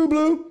 What'd you do,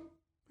 Blue?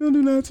 You don't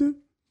do nothing.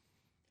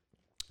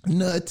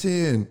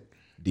 Nothing.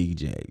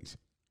 DJs.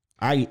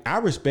 I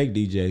respect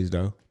DJs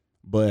though,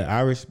 but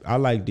I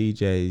like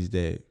DJs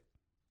that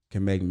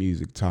can make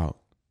music talk.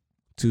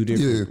 Two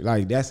different,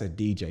 like that's a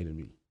DJ to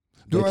me.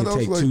 They can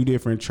take two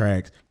different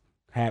tracks,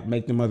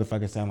 make the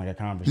motherfucker sound like a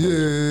conversation.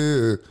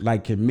 Yeah.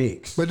 Like can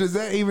mix. But does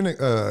that even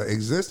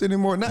exist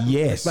anymore? Not,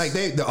 yes. Like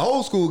the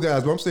old school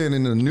guys, but I'm saying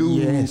in the new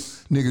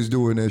niggas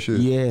doing that shit.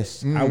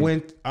 Yes.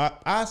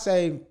 I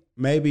say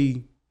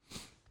maybe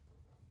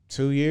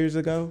 2 years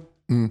ago.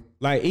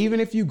 Like even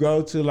if you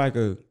go to like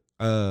a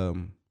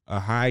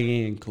high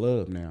end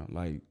club now,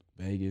 like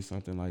Vegas,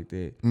 something like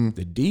that,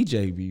 the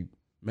DJ be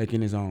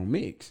making his own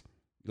mix.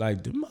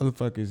 Like the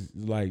motherfuckers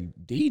like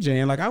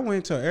DJing. Like I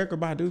went to an Erykah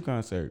Badu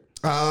concert.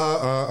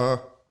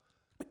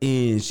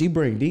 And she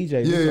bring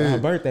DJs on her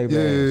birthday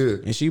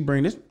bash. And she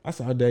bring this. I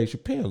saw Dave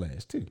Chappelle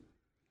last too.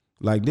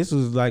 Like this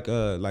was like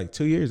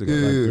 2 years ago,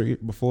 like 3 years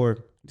before.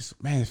 This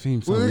man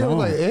seems so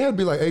long. It had to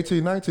be like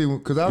 18, 19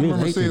 because I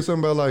remember seeing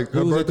something about like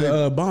her birthday. At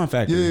the Bond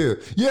Factory.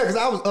 Yeah, because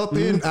I was up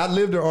in. I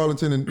lived in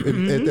Arlington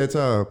at that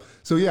time.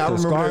 So yeah, I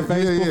remember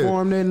Scarface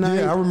performed that night.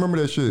 Yeah, I remember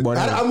that shit.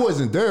 I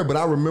wasn't there, but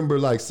I remember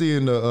like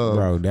seeing the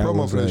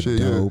promo for that shit.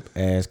 Dope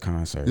ass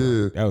concert.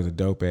 Yeah, that was a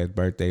dope ass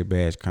birthday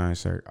bash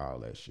concert. All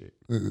that shit.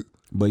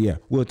 But yeah,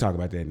 we'll talk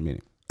about that in a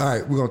minute. All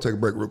right, we're gonna take a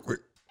break real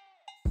quick.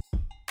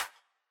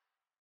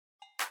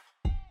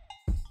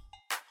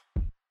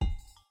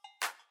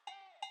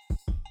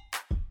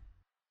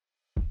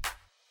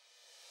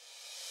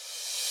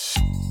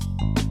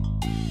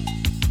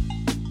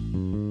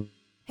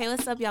 Hey,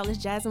 what's up, y'all? It's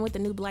Jasmine with the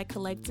New Black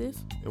Collective.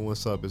 And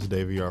what's up? It's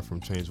Davey R from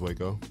Change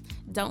Waco.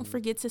 Don't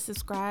forget to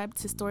subscribe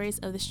to Stories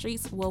of the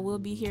Streets, where we'll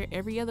be here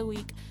every other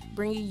week,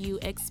 bringing you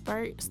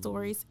expert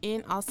stories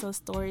and also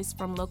stories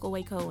from local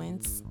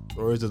Wacoans.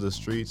 Stories of the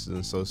Streets in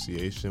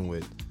association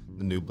with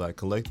the New Black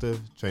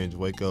Collective, Change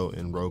Waco,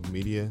 and Rogue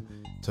Media.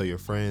 Tell your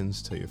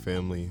friends, tell your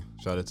family,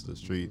 shout out to the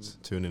streets.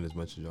 Tune in as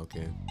much as y'all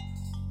can.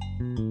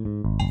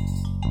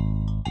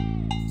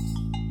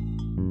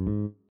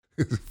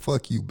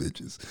 Fuck you,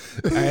 bitches.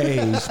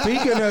 Hey,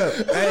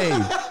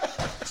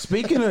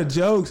 speaking of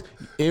jokes,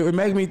 it would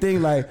make me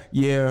think like,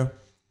 yeah,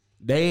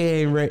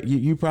 they ain't ready.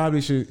 You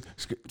probably should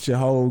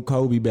hold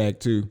Kobe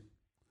back too.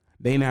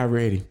 They not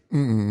ready. I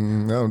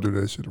don't do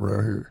that shit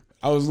around here.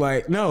 I was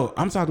like, no,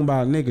 I'm talking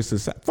about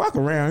niggas. Fuck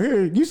around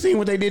here. You seen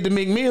what they did to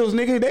McMills,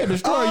 nigga? They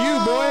destroy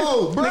you,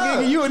 boy.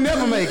 Nigga, you would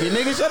never make it,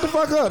 nigga. Shut the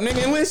fuck up,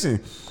 nigga, and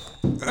listen.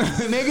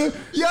 Nigga,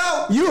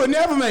 you would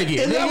never make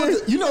it.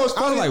 Nigga. You know, it's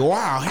funny. I was like,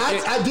 wow.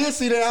 I did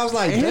see that. I was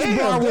like, damn, his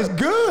bar was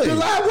good. The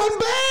line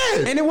wasn't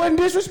bad. And it wasn't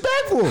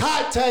disrespectful.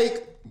 Hot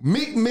take.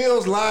 Meek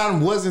Mill's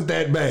line wasn't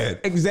that bad.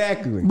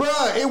 Exactly.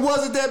 Bruh, it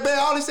wasn't that bad.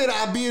 All he said,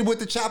 I be with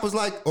the choppers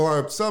like,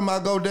 or some I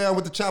go down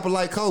with the chopper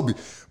like Kobe.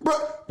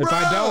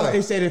 Bruh.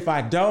 It said if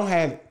I don't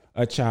have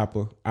a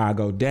chopper, I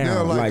go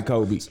down like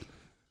Kobe. Bruh,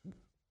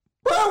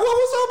 what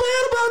was so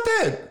bad about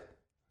that?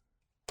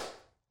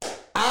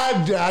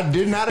 I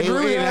did not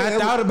agree. I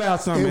thought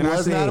about something. It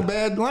was not a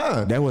bad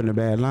line. That wasn't a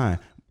bad line.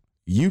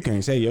 You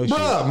can't say your shit.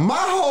 Bruh, my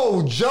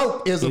whole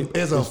joke is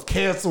a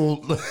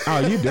canceled. Oh,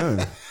 you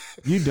done.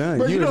 You done.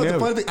 Bro, You you know what never.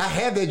 the funny thing? I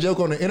have that joke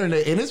on the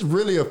internet, and it's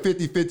really a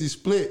 50-50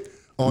 split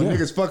on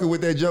niggas fucking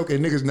with that joke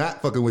and niggas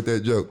not fucking with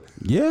that joke.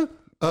 Yeah.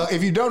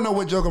 If you don't know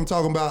what joke I'm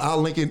talking about,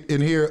 I'll link it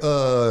in here.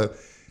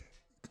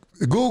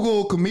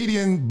 Google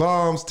comedian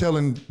bombs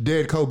telling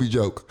dead Kobe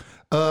joke.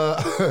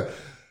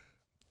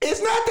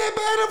 It's not that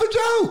bad of a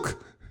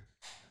joke.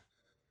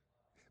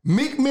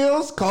 Meek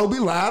Mill's Kobe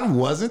line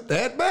wasn't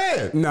that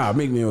bad. Nah,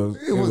 Meek Mill.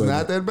 It was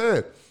not that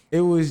bad.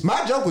 It was.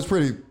 My joke was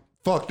pretty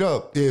fucked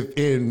up.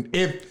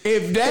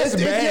 If that's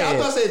bad. I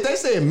was about to say, if they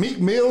said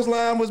Meek Mill's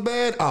line was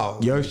bad,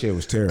 Your shit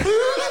was terrible.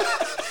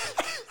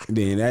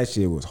 Then that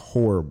shit was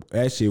horrible.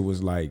 That shit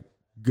was like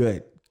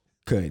gut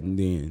cutting.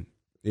 Then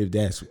if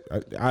that's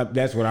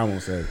what I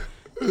won't say.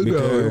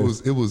 No,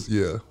 it was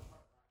yeah.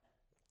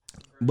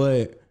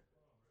 But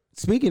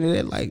speaking of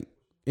that, like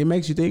it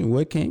makes you think.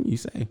 What can you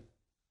say?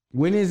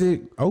 When is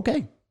it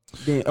okay?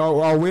 Then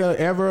are we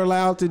ever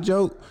allowed to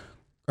joke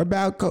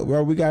about Kobe?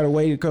 Or we gotta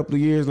wait a couple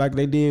of years like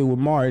they did with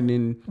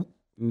Martin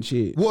and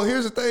shit? Well,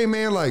 here's the thing,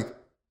 man. Like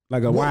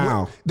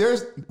wow.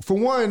 There's for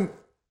one,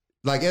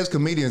 like as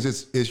comedians,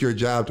 it's your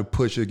job to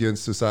push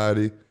against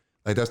society.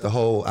 Like that's the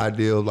whole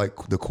idea of like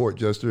the court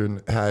jester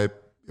and how it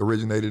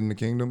originated in the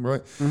kingdom,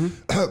 right?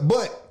 Mm-hmm.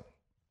 But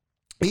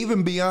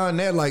even beyond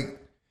that, like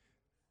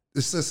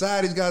the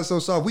society's got so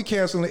soft. We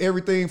canceling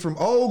everything from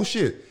old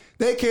shit.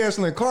 They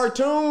canceling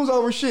cartoons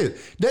over shit.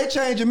 They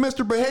changing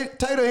Mr.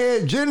 Potato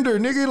Head gender,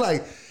 nigga.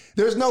 Like,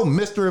 there's no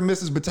Mr. and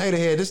Mrs. Potato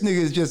Head. This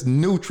nigga is just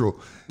neutral.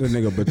 That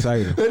nigga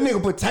potato. That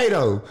nigga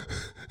potato.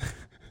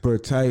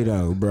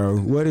 Potato, bro.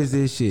 What is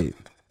this shit?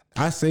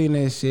 I seen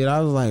that shit.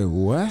 I was like,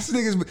 what? This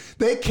niggas,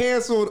 they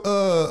canceled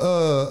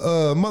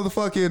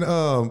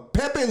motherfucking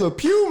Pepe Le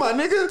Pew, my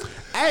nigga.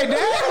 Hey,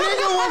 that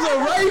nigga was a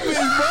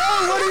rapist, bro.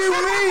 What do you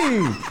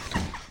mean?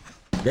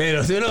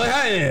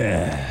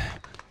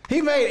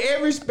 He made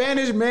every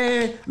Spanish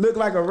man look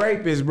like a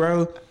rapist,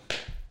 bro.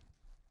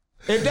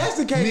 If that's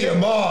the case,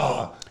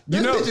 Neymar.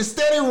 This bitch is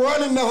steady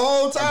running the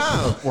whole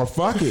time. Well,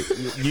 fuck it.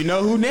 You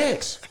know who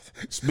next?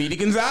 Speedy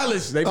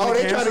Gonzalez. They trying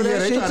to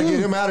get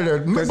him out of there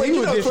because he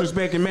was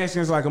disrespecting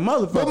Mexicans like a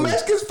motherfucker. But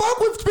Mexicans fuck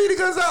with Speedy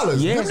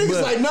Gonzalez. Yes, them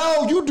niggas like,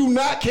 no, you do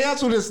not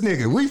cancel this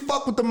nigga. We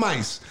fuck with the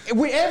mice.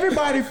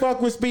 Everybody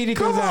fuck with Speedy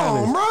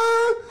Gonzalez. Come on, bro.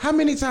 How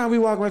many times we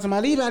walk around to my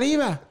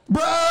Liba?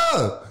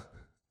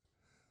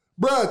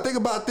 Bruh, think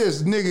about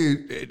this,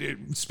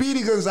 nigga.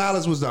 Speedy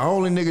Gonzalez was the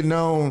only nigga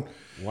known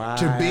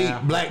to beat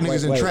black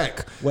niggas in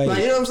track. Like,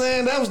 you know what I'm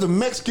saying? That was the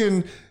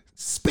Mexican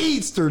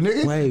speedster,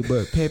 nigga. Wait,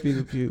 but Pepe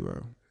Le Pew,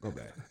 bro. Go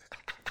back.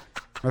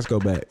 Let's go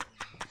back.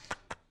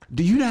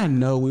 Do you not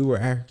know we were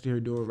out here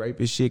doing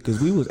rapist shit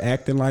because we was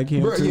acting like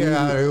him? Bro, too?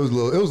 Yeah, it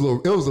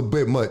was a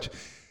bit much.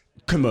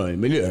 Come on,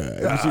 man.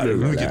 Let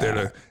me get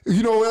there.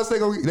 You know what else they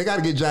got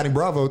to get Johnny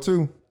Bravo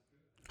too.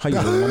 How you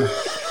little mama?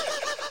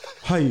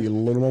 How you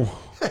little mama?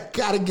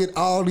 Gotta get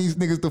all these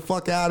niggas the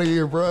fuck out of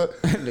here, bro.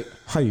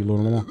 How you little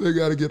mama? They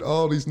gotta get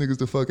all these niggas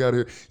the fuck out of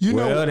here. You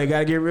know, they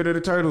gotta get rid of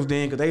the turtles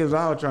then because they was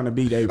all trying to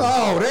beat Abrams.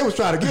 Oh, they was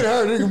trying to get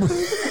her, nigga.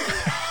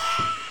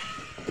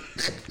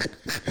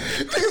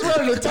 Niggas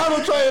running the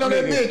tunnel train on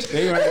that bitch.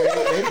 They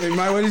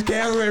might well just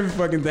cancel every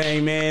fucking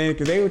thing, man,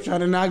 because they were trying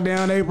to knock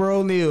down April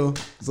O'Neil.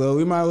 So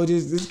we might well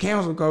just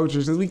cancel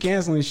culture since we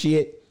canceling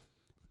shit.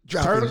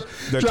 Dropping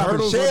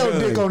shell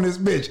dick on this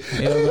bitch.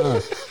 Hell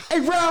no. Hey,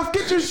 Ralph,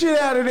 get your shit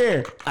out of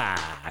there.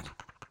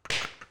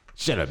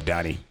 Shut up,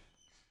 Donnie.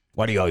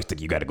 Why do you always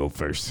think you gotta go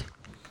first?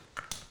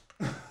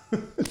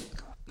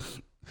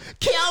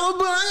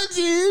 Cowabunga,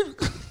 dude.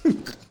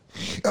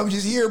 I'm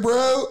just here,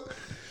 bro.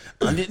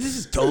 This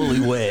is totally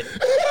wet.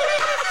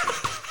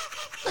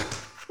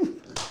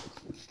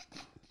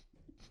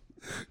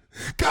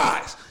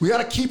 Guys, we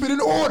gotta keep it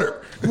in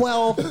order.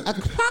 Well,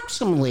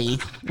 approximately,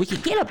 we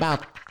could get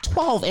about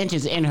 12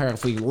 inches in her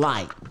if we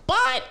like,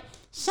 but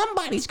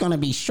somebody's gonna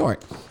be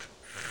short.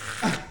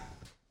 Bro,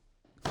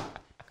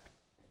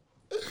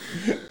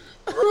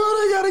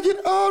 they gotta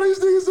get all these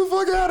niggas the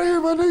fuck out of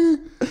here, my nigga.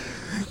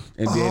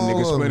 And then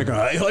niggas spin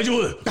Hey,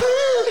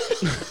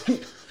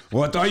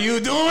 what are you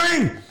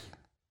doing?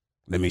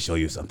 Let me show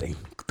you something.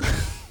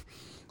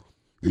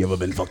 You ever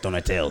been fucked on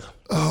a tail?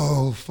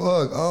 Oh,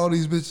 fuck. All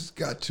these bitches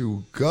got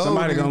to go.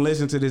 Somebody gonna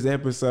listen to this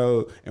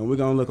episode and we're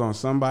gonna look on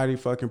somebody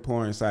fucking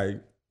porn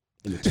site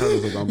and the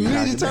turtles are gonna be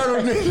Ninja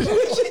Turtle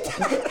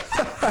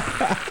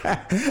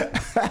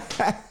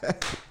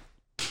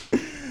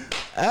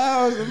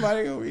Oh,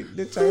 somebody gonna be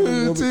the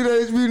turtles.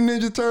 Teenage Mutant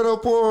Ninja Turtle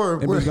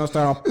porn. And we're gonna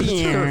start off. Bro, I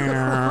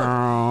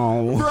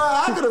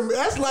could have.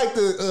 That's like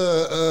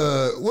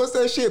the what's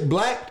that shit?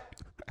 Black.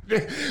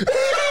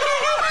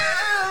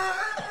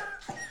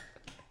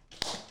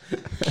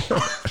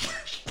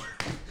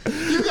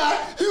 You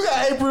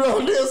got April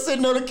O'Neil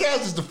sitting on the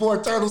couch, just the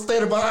four turtles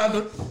standing behind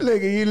her.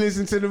 Look, you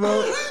listen to the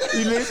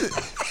you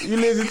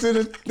listen to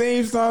the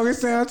theme song. It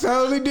sounds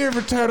totally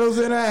different. Turtles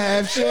in a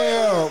half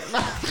shell.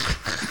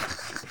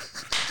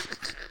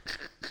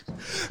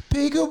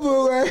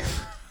 Peekaboo.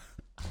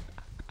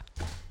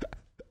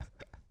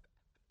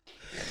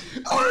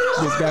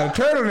 Just got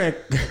a turtleneck.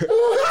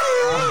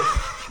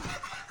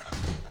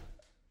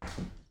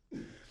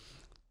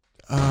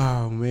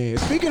 Oh man!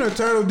 Speaking of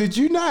turtle, did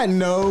you not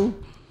know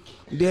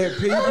that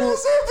people?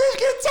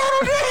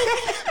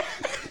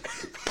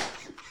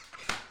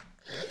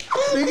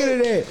 Speaking of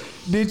that,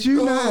 did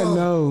you not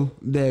know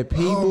that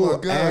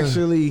people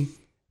actually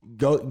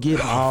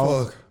get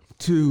off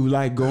to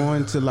like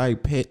going to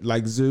like pet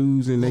like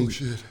zoos and they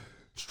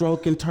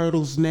stroking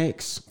turtles'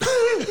 necks?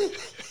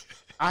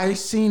 I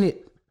seen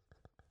it.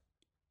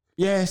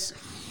 Yes,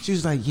 she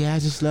was like, "Yeah, I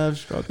just love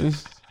stroking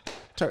this."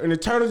 And the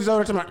turtle is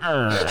over to my.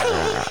 I'm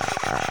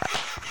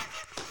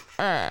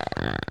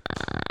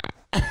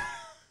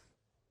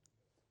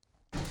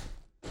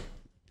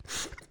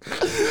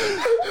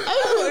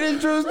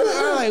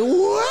like,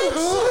 what?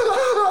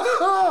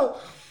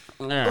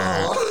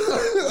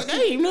 I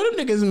didn't even know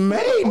them niggas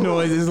made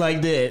noises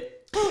like that.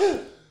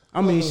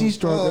 I mean, she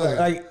stroked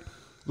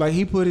like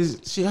he put his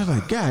shit. I was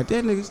like, God,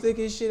 that nigga stick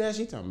his shit out.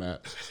 She talking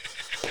about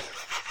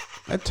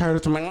that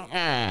turtle to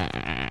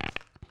my.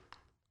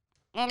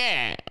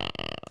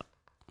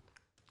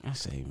 I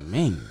say,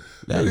 man,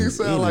 that nigga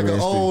sound like an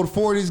old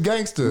 40s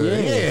gangster.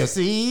 Yeah,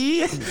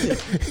 see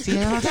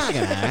what I'm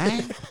talking about,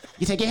 right?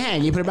 You take your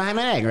hand, you put it behind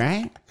my leg,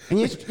 right? And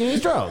you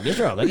stroke. You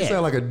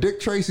sound like a Dick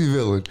Tracy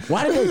villain.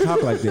 Why do they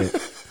talk like that?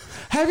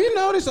 Have you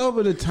noticed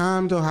over the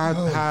time though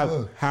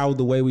how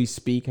the way we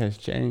speak has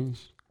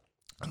changed?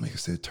 I mean, it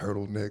said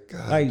turtleneck.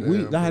 God like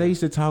damn, how they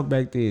used to talk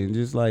back then,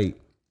 just like,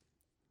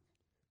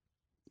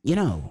 you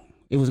know,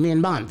 it was me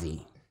and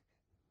Bonzi,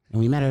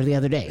 and we met her the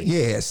other day.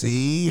 Yeah,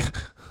 see.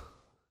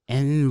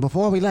 And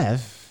before we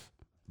left,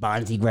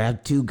 Bonzi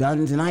grabbed 2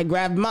 guns and I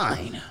grabbed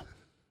mine,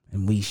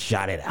 and we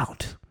shot it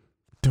out.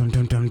 Dum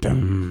dum dum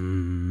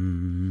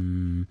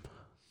dum.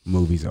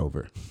 Movie's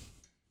over.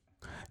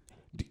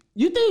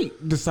 You think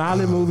the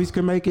silent movies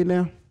can make it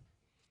now?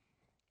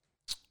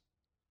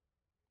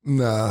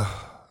 Nah.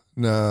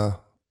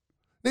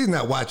 Niggas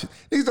not watching.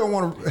 Niggas don't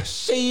want to.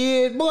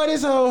 Shit, boy,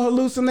 this whole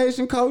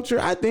hallucination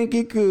culture, I think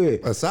it could.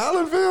 A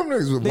silent film?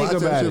 Niggas would watch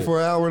that shit for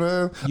an hour and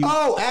a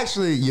half.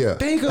 Actually, yeah.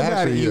 Think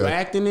about it. You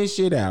acting this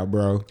shit out,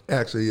 bro.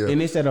 Actually, yeah.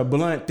 And it's at a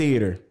Blunt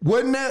theater.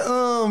 Wasn't that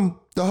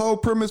the whole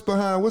premise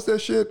behind, what's that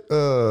shit?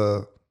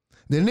 The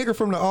nigga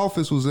from The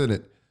Office was in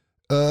it.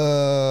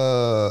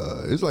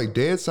 It's like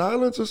Dead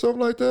Silence or something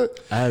like that.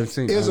 I haven't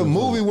seen it. It's a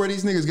movie where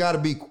these niggas gotta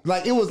be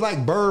like, it was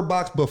like Bird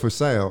Box but for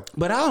sound.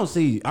 But I don't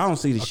see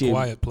the shit.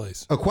 Quiet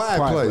Place. A Quiet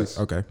Place.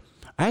 Okay.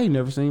 I ain't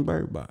never seen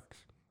Bird Box.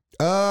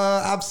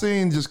 I've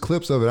seen just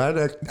clips of it.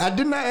 I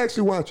did not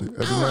actually watch it.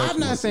 I'm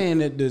not saying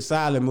that the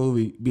silent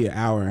movie be an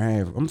hour and a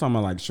half. I'm talking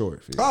about like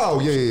short film. Oh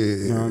yeah.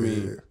 You know what I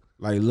mean?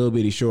 Like a little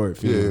bitty short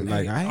film. Yeah.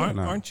 Like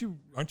aren't you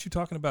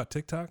talking about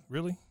TikTok?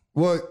 Really?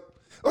 What?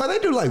 Well, they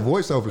do like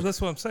voiceovers. Well, that's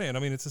what I'm saying. I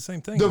mean, it's the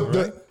same thing,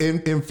 right?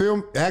 In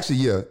film, actually,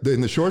 yeah. In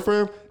the short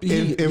film,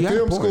 in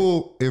film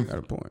school,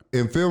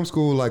 in film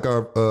school, like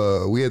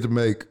we had to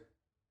make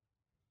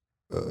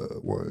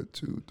 1,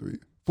 2, 3,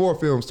 4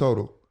 films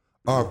total.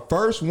 Our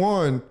first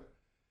one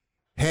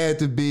had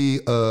to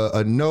be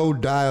a no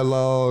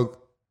dialogue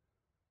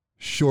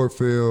short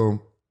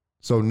film,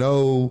 so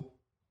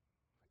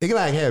it can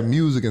like have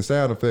music and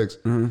sound effects,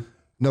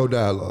 no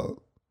dialogue.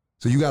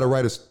 So you got to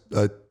write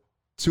a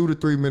 2 to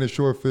 3 minute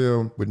short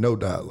film with no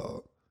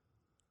dialogue.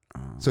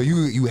 So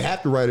you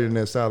have to write it in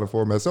that silent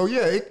format. So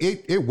yeah,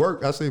 it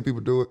worked. I've seen people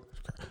do it.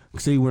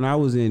 See, when I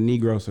was in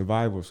Negro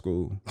Survival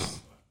School,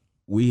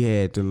 we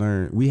had to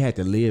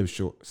live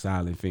short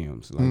silent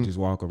films. Like just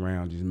walk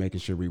around, just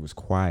making sure we was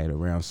quiet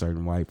around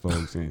certain white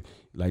folks. And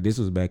like this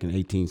was back in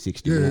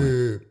 1861.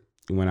 Yeah.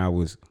 When I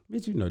was,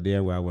 bitch, you know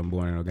damn well I wasn't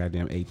born in no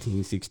goddamn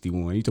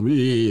 1861. You told me,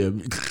 yeah.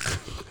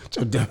 Shut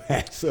your dumb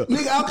ass up.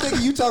 Nigga, I'm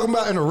thinking you talking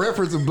about in a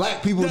reference of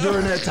black people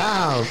during that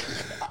time.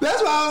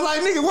 That's why I was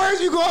like, nigga, where's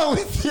you going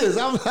with this?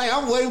 I'm like,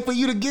 I'm waiting for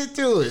you to get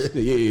to it.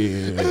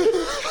 Yeah.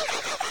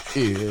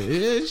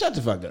 Shut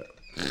the fuck up.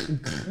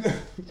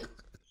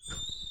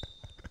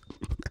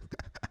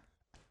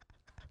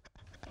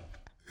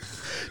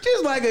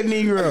 Just like a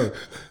Negro.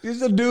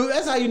 Just a dude.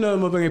 That's how you know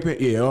the motherfucking pen.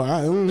 Yeah, all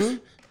right. Mm-hmm.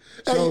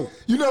 So, hey,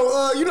 you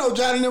know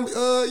Johnny them.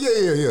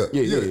 Yeah.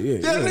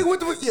 Nigga, what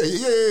the?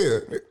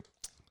 Yeah.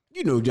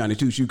 You know Johnny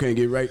Two Shoe can't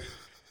get right.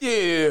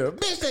 Yeah,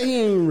 bitch, that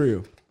he ain't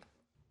real.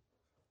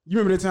 You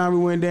remember the time we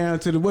went down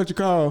to the with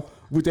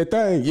that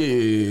thing?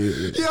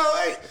 Yeah. Yo,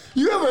 hey,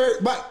 you ever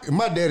heard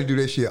my daddy do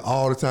that shit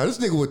all the time? This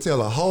nigga would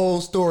tell a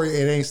whole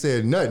story and ain't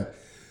said nothing.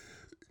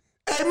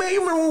 Hey man, you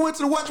remember when we went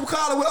to the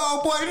whatchamacallit with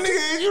old boy?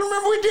 Nigga, you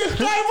remember we did that?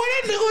 Boy,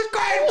 that nigga was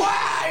crazy, boy.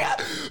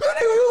 That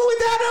nigga, we went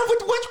down there with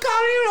the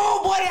whatchamacallit,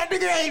 old boy, that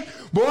nigga ain't.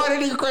 Boy, that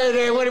nigga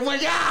crazy.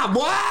 What y'all,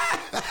 boy?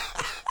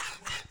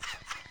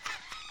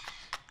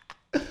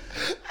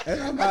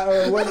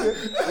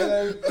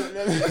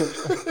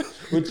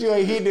 But you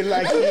ain't hitting it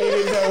like he hit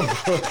it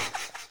though.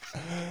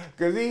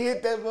 Cause he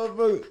hit that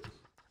motherfucker.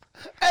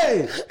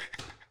 Hey,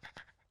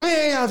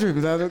 man, y'all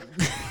tripping, dog.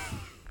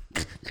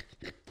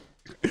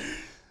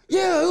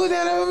 Yeah, who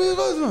that ever been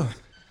supposed to?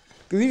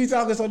 Cause he be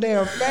talking so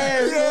damn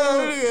fast.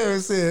 Yeah,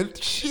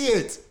 said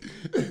shit.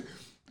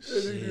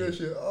 They do that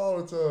shit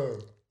all the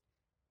time.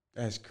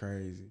 That's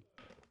crazy.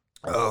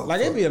 Oh, like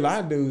it be a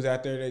lot of dudes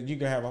out there that you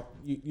can have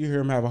you hear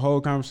them have a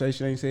whole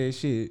conversation, ain't saying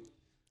shit,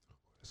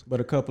 but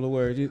a couple of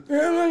words. You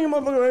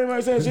motherfucker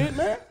ain't saying shit,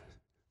 man.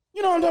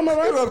 You know what I'm talking about,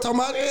 right? You know what I'm talking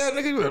about? Yeah,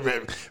 nigga. You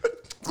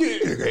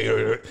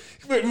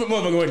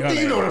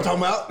know what I'm talking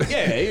about?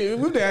 Yeah,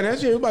 we down that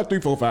shit. About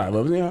 3, 4, 5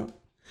 of us, you know.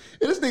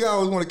 And this nigga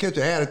always want to catch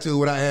an attitude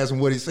when I ask him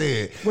what he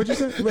said. What you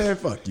say? Man,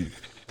 fuck you.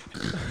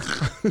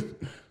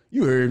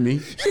 You heard me.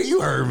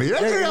 You heard me.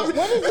 That's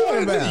what is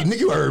that about? Nigga,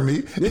 you heard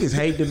me. Niggas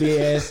hate to be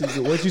asked.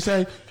 What you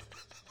say?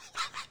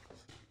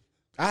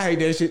 I hate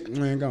that shit.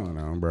 Man, go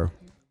on, bro.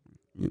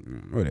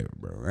 Whatever,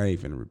 bro. I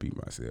ain't finna repeat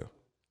myself.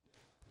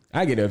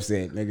 I get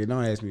upset, nigga.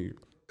 Don't ask me.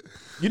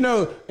 You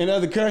know, in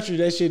other countries,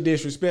 that shit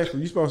disrespectful.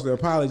 You supposed to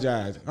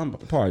apologize.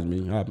 Pardon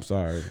me. I'm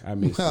sorry. I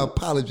missed My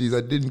apologies.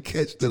 I didn't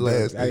catch the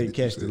last thing. I didn't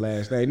catch the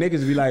last thing.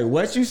 Niggas be like,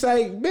 what you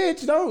say?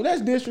 Bitch, don't.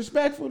 That's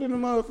disrespectful to the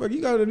motherfucker.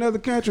 You go to another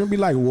country and be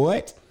like,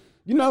 what?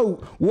 You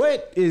know,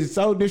 what is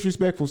so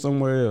disrespectful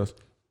somewhere else?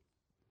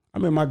 I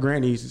mean, my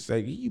granny used to say,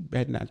 you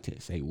better not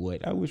say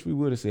what. I wish we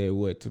would have said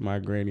what to my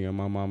granny and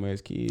my mama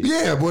as kids.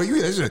 Yeah, boy.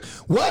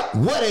 What?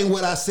 What ain't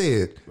what I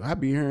said? I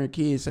be hearing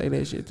kids say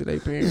that shit to their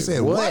parents. They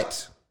said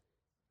what?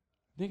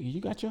 Nigga,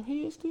 you got your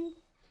head still?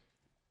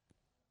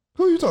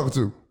 Who you talking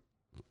to?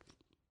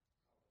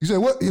 You said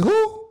what?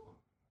 Who?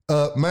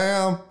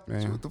 Ma'am.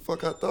 What the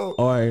fuck I thought?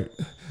 All right.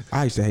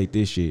 I used to hate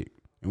this shit.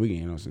 And we can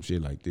end on some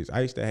shit like this.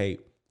 I used to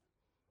hate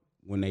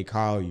when they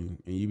call you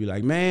and you be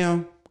like,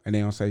 ma'am, and they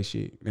don't say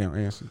shit. They don't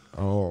answer.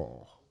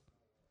 Oh.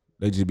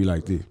 They just be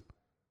like this.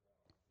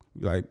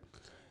 Be like,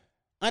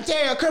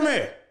 Ontario, come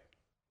here.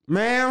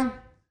 Ma'am.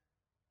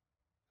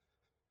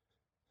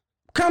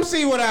 Come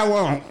see what I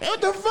want.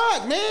 What the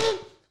fuck, man?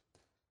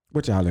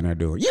 What y'all in there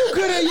doing? You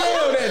could have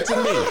yelled that to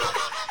me.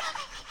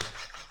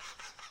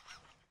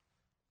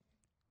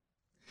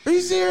 Are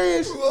you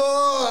serious?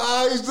 Oh,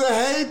 I used to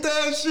hate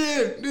that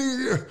shit.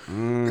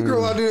 The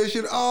girl, I do that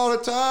shit all the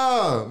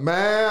time.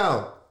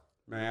 Ma'am.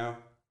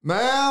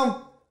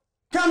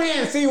 Come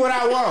here and see what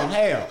I want.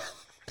 Hell.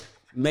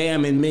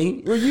 Ma'am and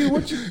me. Well,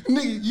 what you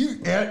nigga,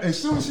 you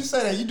as soon as she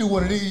say that, you do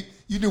one of these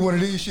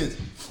shits.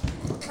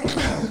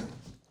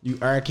 You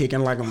are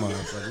kicking like a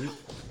motherfucker.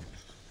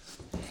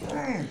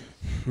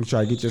 You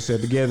try to get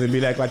yourself together and be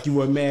like you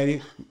wasn't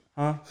mad,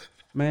 huh,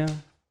 ma'am?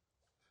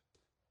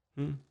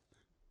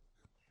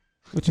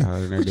 What y'all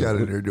in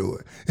there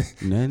doing?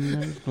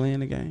 Nothing.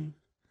 Playing the game.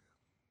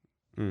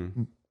 All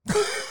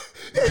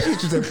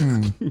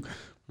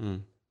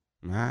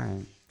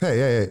right.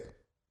 Hey.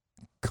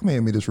 Come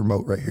hand me this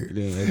remote right here.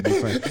 Yeah, that'd be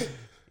fun.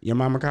 Your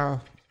mama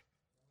call?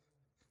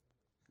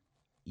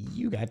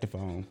 You got the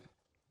phone.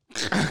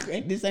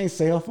 This ain't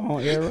cell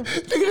phone era.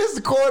 Nigga, this is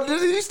the cord.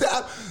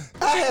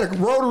 I had a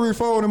rotary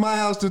phone in my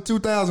house till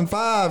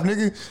 2005,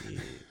 nigga.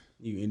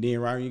 Yeah. And then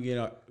right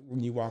when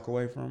you walk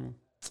away from them,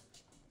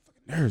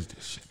 there's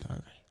this shit,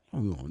 dog. I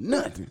don't want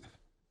nothing.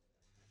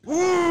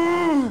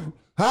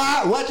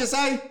 Huh? What you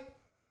say?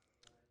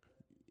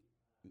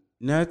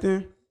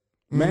 Nothing.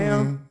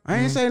 Ma'am, I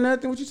ain't say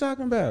nothing. What you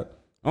talking about?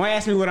 Don't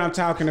ask me what I'm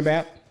talking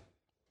about.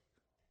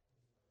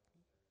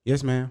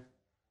 Yes, ma'am.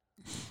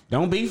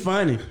 Don't be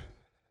funny.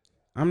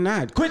 I'm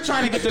not. Quit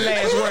trying to get the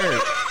last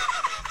word.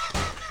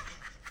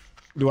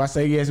 Do I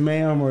say yes,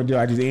 ma'am, or do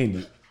I just end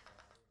it?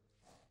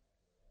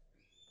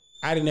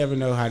 I didn't ever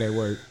know how that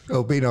worked.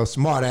 Oh, be no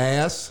smart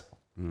ass.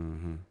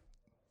 Mm-hmm.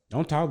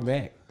 Don't talk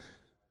back.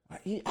 I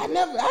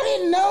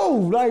didn't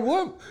know. Like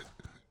what?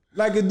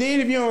 Like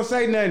then if you don't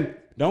say nothing,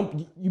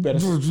 you better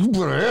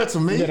answer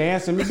me. You better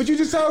answer me. But you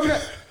just told me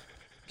that.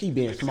 Keep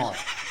being smart.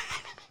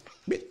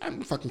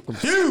 I'm fucking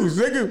confused,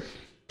 nigga.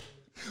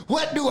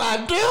 What do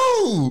I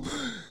do?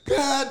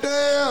 God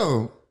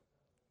damn.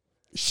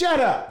 Shut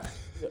up.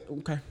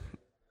 Okay.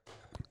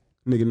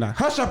 Nigga, nah.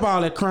 Hush up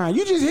all that crying.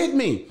 You just hit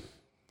me.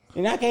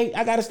 And I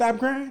gotta stop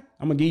crying?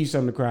 I'm gonna give you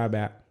something to cry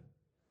about.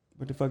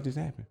 What the fuck just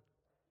happened?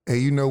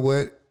 And you know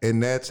what?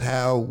 And that's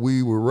how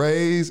we were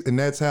raised, and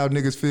that's how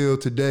niggas feel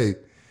today.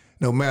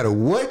 No matter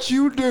what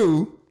you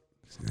do,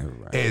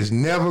 it's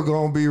never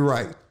gonna be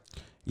right.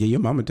 Yeah, your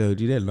mama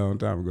told you that a long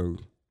time ago.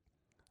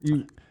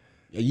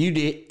 You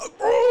did. Oh,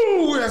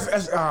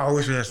 I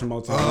wish we had some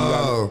more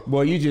time.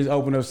 Boy, you just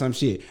opened up some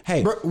shit.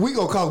 Hey, bro, we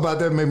gonna talk about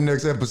that maybe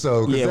next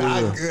episode.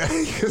 Yeah,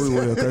 we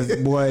will.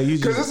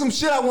 Because there's some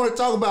shit I want to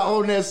talk about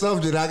on that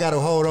subject. I gotta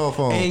hold off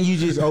on. And you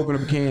just opened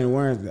up a can of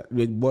worms.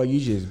 Boy, you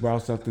just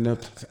brought something up.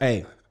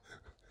 Hey,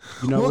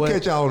 you know we'll what?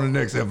 catch y'all on the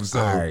next episode.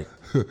 All right,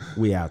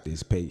 we out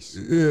this pace.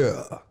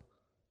 Yeah.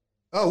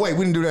 Oh wait,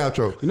 we didn't do the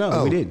outro.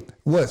 No, we didn't.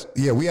 What?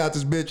 Yeah, we out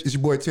this bitch. It's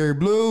your boy Terry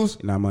Blues,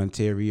 and I'm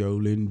Ontario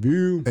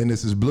Linville, and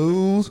this is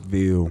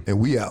Bluesville, and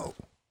we out.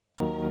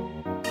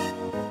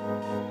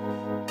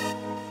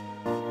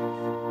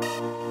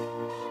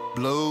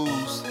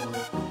 Blues,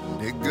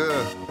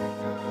 nigga,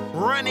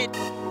 run it.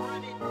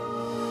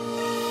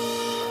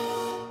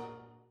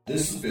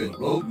 This has been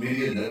Rogue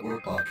Media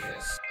Network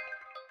Podcast.